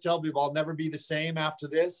 I always tell people I'll never be the same after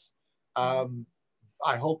this.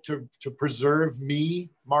 I hope to preserve me,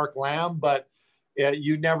 Mark Lamb, but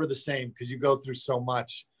you never the same, because you go through so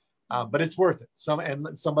much. But it's worth it.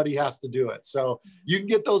 Somebody has to do it. So you can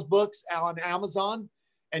get those books on Amazon,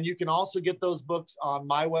 and you can also get those books on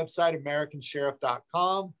my website,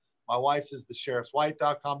 AmericanSheriff.com. My wife's is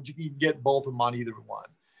thesheriffswife.com. You can get both of them on either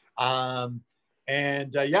one.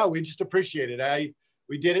 Yeah, we just appreciate it.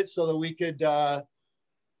 We did it so that we could,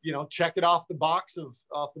 check it off the box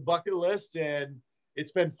off the bucket list, and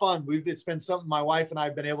it's been fun. It's been something my wife and I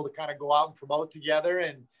have been able to kind of go out and promote together,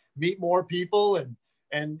 and meet more people,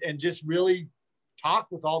 and just really talk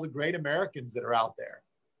with all the great Americans that are out there.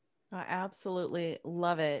 I absolutely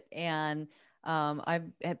love it. And I've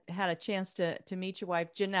had a chance to meet your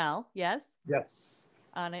wife, Janelle. Yes. Yes.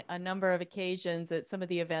 On a number of occasions at some of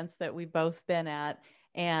the events that we've both been at.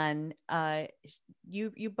 And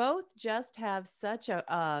you both just have such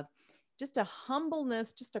a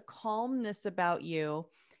humbleness, just a calmness about you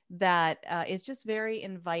that is just very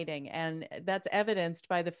inviting. And that's evidenced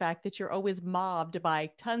by the fact that you're always mobbed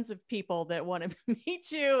by tons of people that want to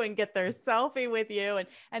meet you and get their selfie with you.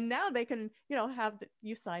 And now they can, have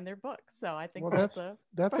you sign their book. So I think Well,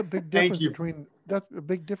 that's a big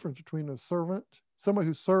difference between a servant, somebody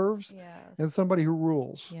who serves, and somebody who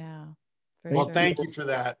rules. Yeah. Well, thank you for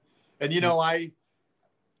that. And, I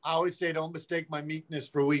always say, don't mistake my meekness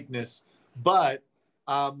for weakness, but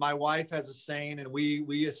my wife has a saying, and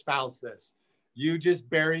we espouse this: you just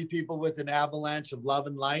bury people with an avalanche of love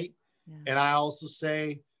and light. Yeah. And I also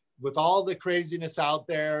say, with all the craziness out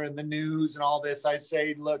there and the news and all this, I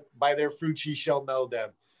say, look, by their fruits ye shall know them.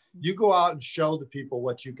 You go out and show the people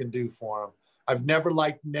what you can do for them. I've never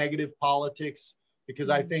liked negative politics, because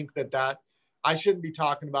I think that I shouldn't be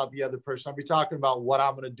talking about the other person. I'll be talking about what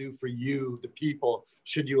I'm going to do for you, the people,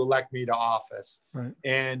 should you elect me to office. Right.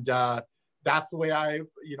 And that's the way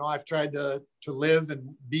I've tried to live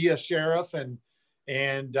and be a sheriff. And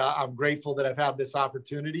I'm grateful that I've had this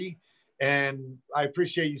opportunity. And I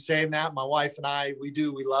appreciate you saying that. My wife and I, we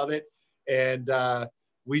love it. And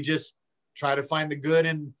we just try to find the good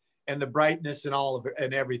and the brightness in all of it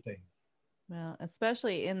and everything. Well,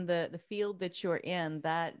 especially in the field that you're in,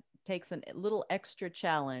 that takes a little extra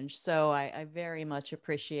challenge. So I very much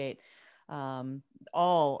appreciate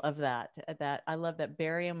all of that. I love that.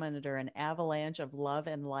 Bury them under an avalanche of love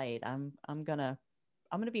and light. I'm gonna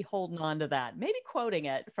be holding on to that, maybe quoting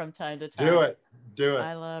it from time to time. Do it.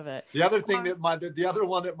 I love it. The other thing the other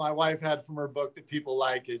one that my wife had from her book that people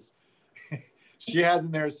like is she has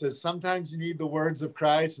in there, it says, sometimes you need the words of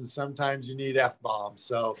Christ and sometimes you need F-bombs.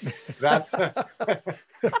 So that's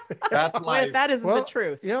that's life. That is the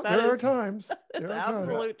truth. Yeah, there are times. It's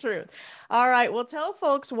absolute truth. All right. Well, tell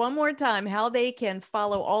folks one more time how they can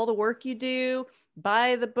follow all the work you do,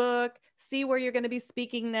 buy the book, see where you're going to be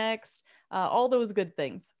speaking next, all those good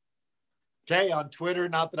things. Okay. On Twitter,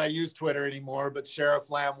 not that I use Twitter anymore, but Sheriff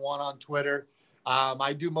Lamb 1 on Twitter.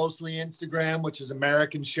 I do mostly Instagram, which is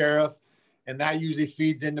American Sheriff. And that usually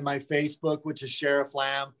feeds into my Facebook, which is Sheriff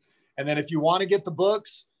Lamb. And then if you want to get the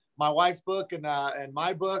books, my wife's book and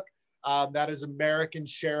my book, that is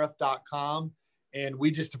AmericanSheriff.com. And we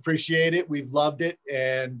just appreciate it. We've loved it.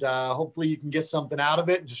 And hopefully you can get something out of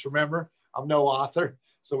it. And just remember, I'm no author.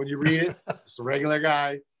 So when you read it, just a regular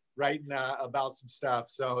guy writing about some stuff.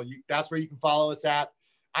 So that's where you can follow us at.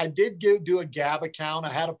 I did do a Gab account. I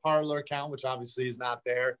had a Parler account, which obviously is not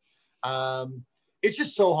there. It's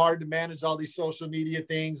just so hard to manage all these social media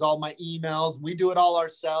things, all my emails. We do it all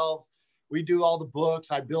ourselves. We do all the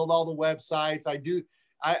books. I build all the websites. I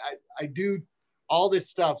do all this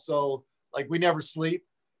stuff. So like we never sleep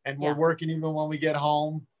and we're working even when we get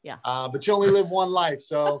home. Yeah. But you only live one life.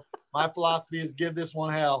 So my philosophy is give this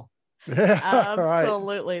one hell.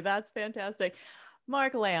 Absolutely. Right. That's fantastic.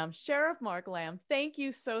 Mark Lamb, Sheriff Mark Lamb, thank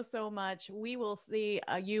you so much. We will see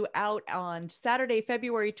you out on Saturday,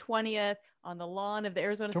 February 20th on the lawn of the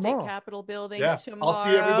Arizona State Capitol building. Yeah, tomorrow. I'll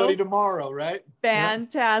see everybody tomorrow, right?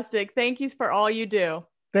 Fantastic. Yep. Thank you for all you do.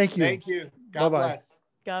 Thank you. Thank you. God bless.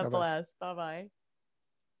 God bless. Bye-bye.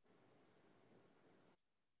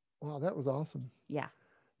 Wow, that was awesome. Yeah.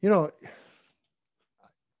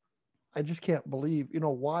 I just can't believe,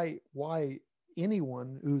 why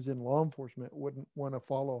anyone who's in law enforcement wouldn't want to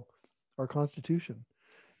follow our Constitution,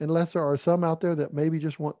 unless there are some out there that maybe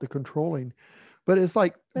just want the controlling. But it's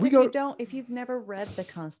like, if you've never read the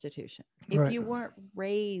Constitution, if you weren't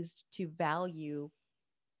raised to value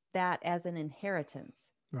that as an inheritance,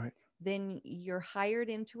 right, then you're hired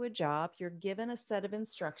into a job, you're given a set of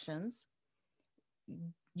instructions.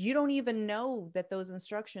 You don't even know that those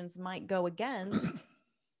instructions might go against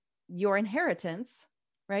your inheritance,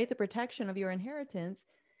 right? The protection of your inheritance.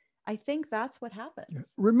 I think that's what happens. Yeah.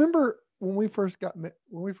 Remember when we first got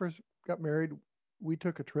married, we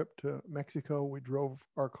took a trip to Mexico. We drove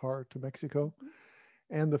our car to Mexico,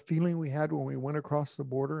 and the feeling we had when we went across the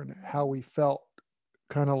border and how we felt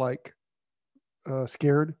kind of like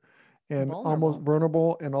scared and almost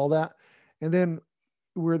vulnerable and all that. And then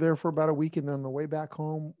we were there for about a week. And then on the way back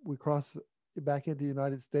home, we crossed back into the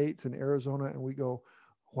United States and Arizona, and we go,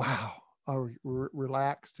 wow, we're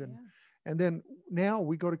relaxed. And then now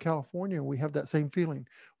we go to California and we have that same feeling.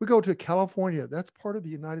 We go to California, that's part of the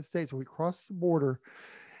United States. We cross the border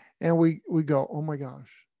and we go, oh my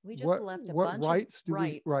gosh. We just left a bunch rights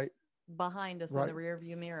of rights behind us in the rear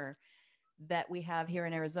view mirror that we have here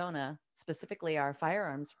in Arizona, specifically our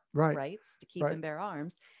firearms rights to keep and bear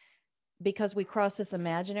arms, because we cross this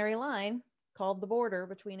imaginary line called the border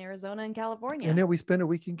between Arizona and California. And then we spend a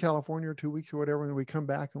week in California or 2 weeks or whatever, and we come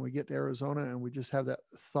back and we get to Arizona and we just have that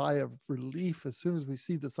sigh of relief as soon as we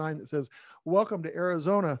see the sign that says, "Welcome to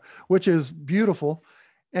Arizona," which is beautiful.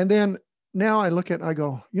 And then now I look at it and I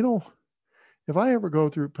go, if I ever go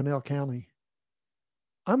through Pinal County,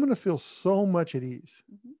 I'm going to feel so much at ease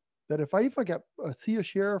that if I see a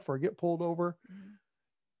sheriff or get pulled over,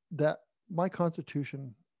 that my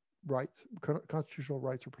constitutional rights are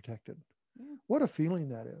protected. Yeah. What a feeling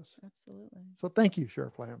that is. Absolutely. So thank you,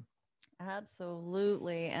 Sheriff Lamb.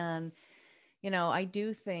 Absolutely. And, I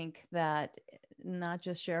do think that not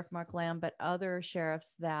just Sheriff Mark Lamb, but other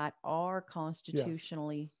sheriffs that are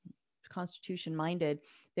constitution minded.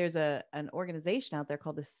 There's an organization out there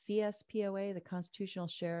called the CSPOA, the Constitutional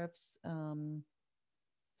Sheriffs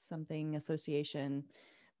something association.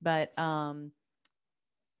 But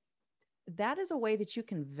that is a way that you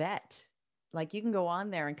can vet. Like you can go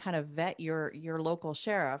on there and kind of vet your local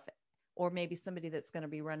sheriff, or maybe somebody that's going to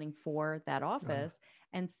be running for that office,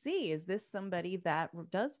 and see, is this somebody that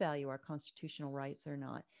does value our constitutional rights or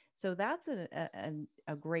not? So that's a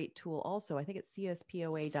great tool also. I think it's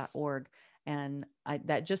cspoa.org. And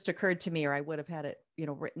that just occurred to me, or I would have had it,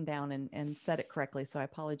 written down and said it correctly. So I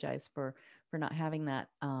apologize for not having that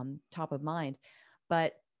top of mind.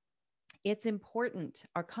 But it's important.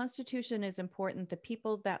 Our Constitution is important. The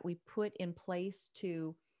people that we put in place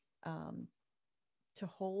to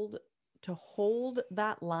hold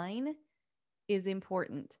that line is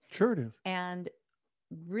important. Sure it is. And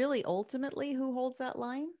really, ultimately, who holds that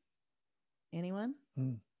line? Anyone?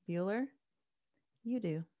 Bueller? You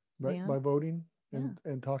do. By voting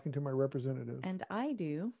and talking to my representatives. And I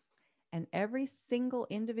do. And every single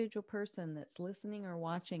individual person that's listening or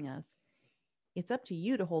watching us, it's up to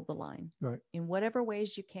you to hold the line in whatever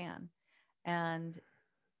ways you can. And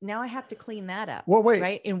now I have to clean that up. Well, wait.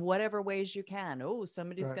 Right? In whatever ways you can. Oh,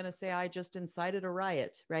 somebody's going to say I just incited a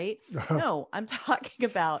riot, right? No, I'm talking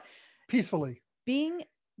about peacefully being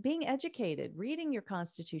educated, reading your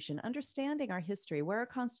Constitution, understanding our history, where our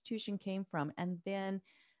Constitution came from, and then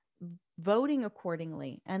voting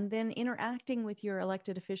accordingly, and then interacting with your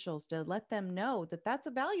elected officials to let them know that that's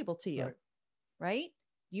valuable to you, right?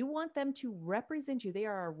 You want them to represent you. They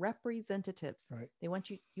are our representatives. Right. You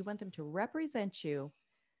want them to represent you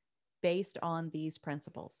based on these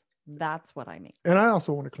principles. That's what I mean. And I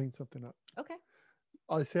also want to clean something up. Okay.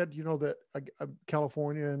 I said, that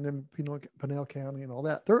California and then Pinal County and all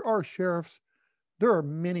that. There are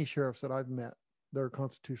many sheriffs that I've met that are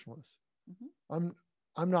constitutionalists.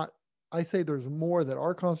 I say there's more that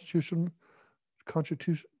are constitutionalists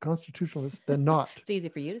than not. It's easy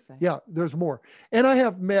for you to say. Yeah, there's more. And I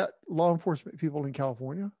have met law enforcement people in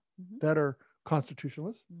California that are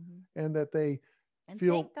constitutionalists and that they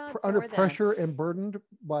feel under pressure and burdened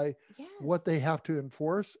by what they have to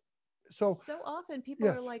enforce. So often people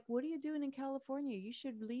are like, what are you doing in California? You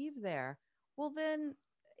should leave there. Well, then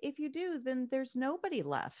if you do, then there's nobody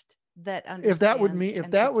left that understands.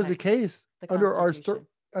 If that was the case under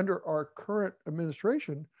our current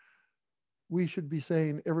administration, we should be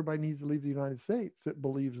saying everybody needs to leave the United States that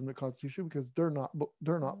believes in the Constitution, because they're not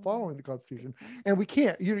following the Constitution. And we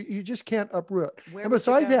can't, you just can't uproot. And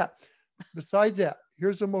besides that,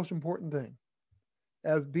 here's the most important thing.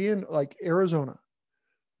 As being like Arizona,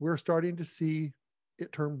 we're starting to see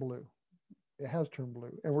it turn blue. It has turned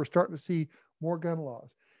blue. And we're starting to see more gun laws.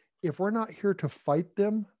 If we're not here to fight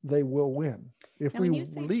them, they will win. If when you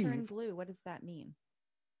say turn blue, what does that mean?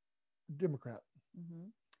 Democrat.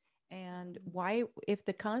 And why, if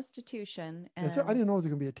the Constitution and I didn't know it was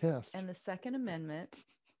going to be a test. And the Second Amendment,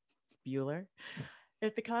 Bueller,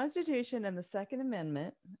 if the Constitution and the Second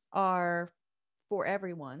Amendment are for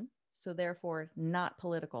everyone, so therefore not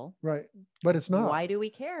political, right? But it's not. Why do we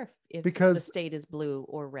care if the state is blue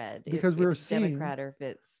or red? Because if it's Democrat or if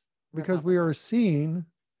it's because Republican? We are seeing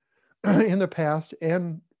in the past,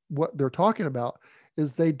 and what they're talking about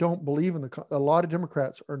is they don't believe in a lot of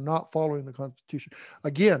Democrats are not following the Constitution.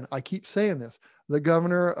 Again, I keep saying this. The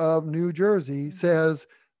governor of New Jersey says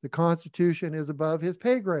the Constitution is above his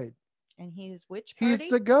pay grade. And he's which party? He's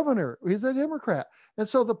the governor. He's a Democrat. And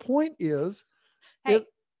so the point is,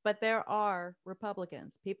 but there are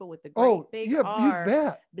Republicans, people with the great big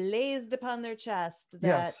R blazed upon their chest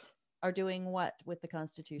that are doing what with the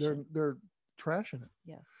Constitution? They're trashing it.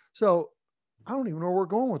 Yes. So I don't even know where we're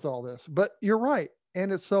going with all this, but you're right.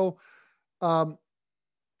 And it's so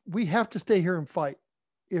we have to stay here and fight.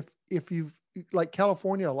 If you've, like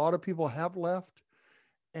California, a lot of people have left,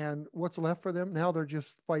 and what's left for them now, they're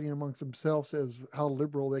just fighting amongst themselves as how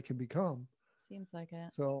liberal they can become. Seems like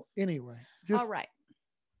it. So anyway, all right.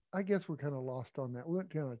 I guess we're kind of lost on that. We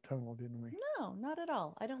went down a tunnel, didn't we? No, not at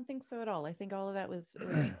all. I don't think so at all. I think all of that was it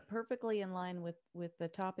was perfectly in line with the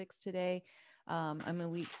topics today. I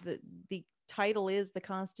mean, the title is the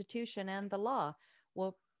Constitution and the Law.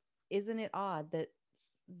 Well, isn't it odd that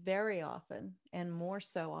very often, and more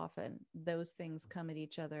so often, those things come at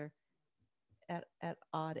each other at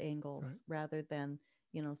odd angles, right, rather than,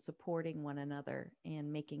 supporting one another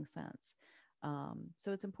and making sense.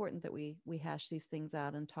 So it's important that we hash these things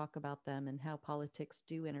out and talk about them, and how politics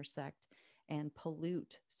do intersect and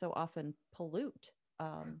so often pollute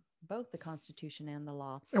both the Constitution and the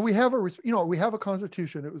law. And we have a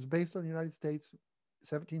constitution. It was based on the United States,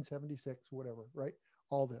 1776, whatever, right?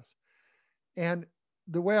 All this. And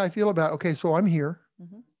the way I feel about, okay, so I'm here.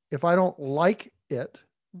 Mm-hmm. If I don't like it,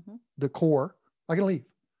 Mm-hmm. the core, I can leave.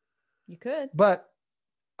 You could. But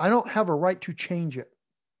I don't have a right to change it,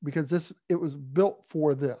 because it was built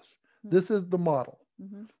for this. Mm-hmm. This is the model.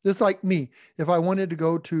 Mm-hmm. Just like me, if I wanted to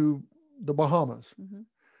go to the Bahamas, Mm-hmm.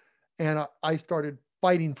 and I started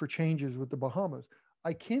fighting for changes with the Bahamas,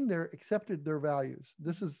 I came there, accepted their values.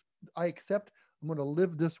 I accept, I'm going to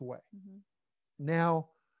live this way. Mm-hmm. Now,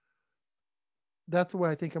 that's the way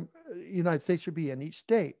I think United States should be in each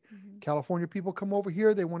state. Mm-hmm. California people come over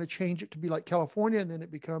here, they want to change it to be like California, and then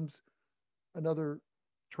it becomes another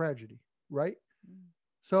tragedy, right? Mm-hmm.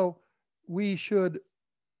 So we should,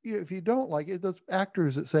 if you don't like it, those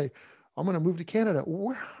actors that say, I'm going to move to Canada.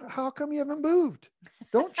 How come you haven't moved?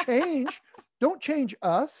 Don't change. Don't change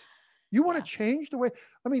us. You want to change the way,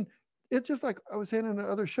 I mean, it's just like I was saying in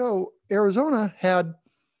another show, Arizona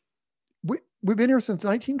we've been here since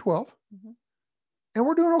 1912. Mm-hmm. And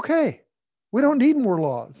we're doing okay. We don't need more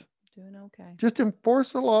laws. Doing okay. Just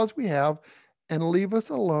enforce the laws we have and leave us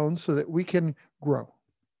alone so that we can grow.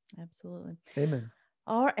 Absolutely. Amen.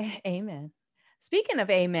 All right. Amen. Speaking of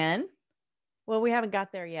amen, well, we haven't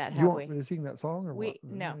got there yet, have You we? want me to sing that song or what?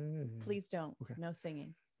 No, please don't. Okay. No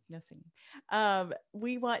singing. No singing.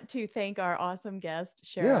 We want to thank our awesome guest,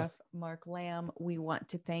 Sheriff Mark Lamb. We want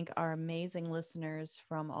to thank our amazing listeners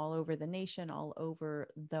from all over the nation, all over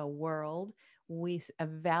the world. We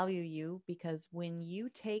value you, because when you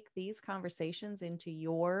take these conversations into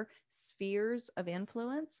your spheres of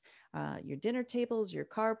influence, your dinner tables, your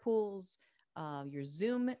carpools, your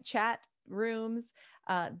Zoom chat rooms,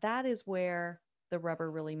 that is where the rubber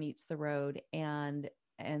really meets the road. And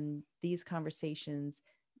these conversations,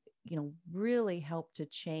 really help to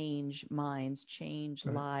change minds, change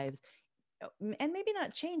lives, and maybe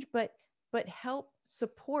not change, but help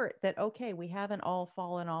support that. Okay, we haven't all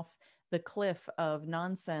fallen off the cliff of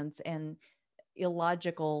nonsense and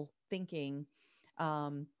illogical thinking.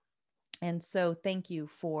 And so thank you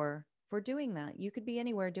for doing that. You could be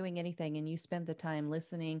anywhere doing anything, and you spend the time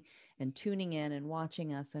listening and tuning in and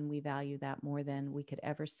watching us. And we value that more than we could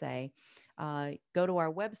ever say. Go to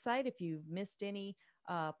our website if you've missed any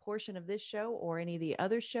portion of this show or any of the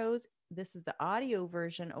other shows. This is the audio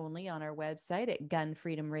version only on our website at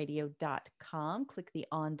gunfreedomradio.com. Click the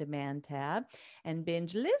On Demand tab and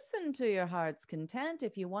binge listen to your heart's content.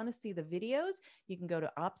 If you want to see the videos, you can go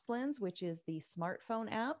to OpsLens, which is the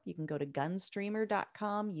smartphone app. You can go to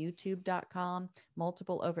gunstreamer.com, youtube.com,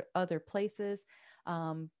 multiple other places.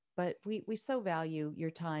 But we so value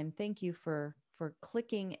your time. Thank you for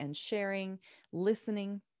clicking and sharing,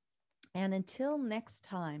 listening. And until next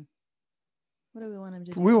time, what do we want him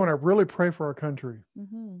to do? We want to really pray for our country.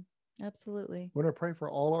 Mm-hmm. Absolutely. We want to pray for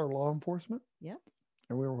all our law enforcement. Yep.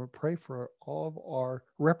 And we want to pray for all of our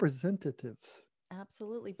representatives.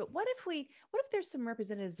 Absolutely. But what if there's some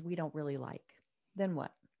representatives we don't really like? Then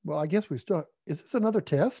what? Well, I guess is this another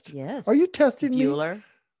test? Yes. Are you testing Bueller? me?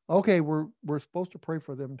 Okay, we're supposed to pray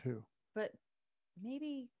for them too. But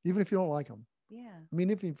maybe. Even if you don't like them. Yeah. I mean,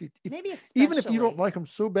 if maybe even if you don't like them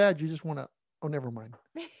so bad, you just want to, oh, never mind.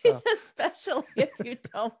 Especially if you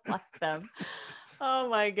don't like them. Oh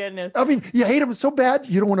my goodness. I mean, you hate them so bad,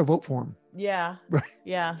 you don't want to vote for them. Yeah. Right.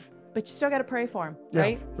 Yeah. But you still got to pray for them,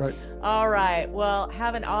 right? Yeah, right. All right. Well,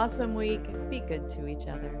 have an awesome week. Be good to each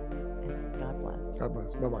other. And God bless. God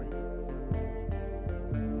bless. Bye-bye.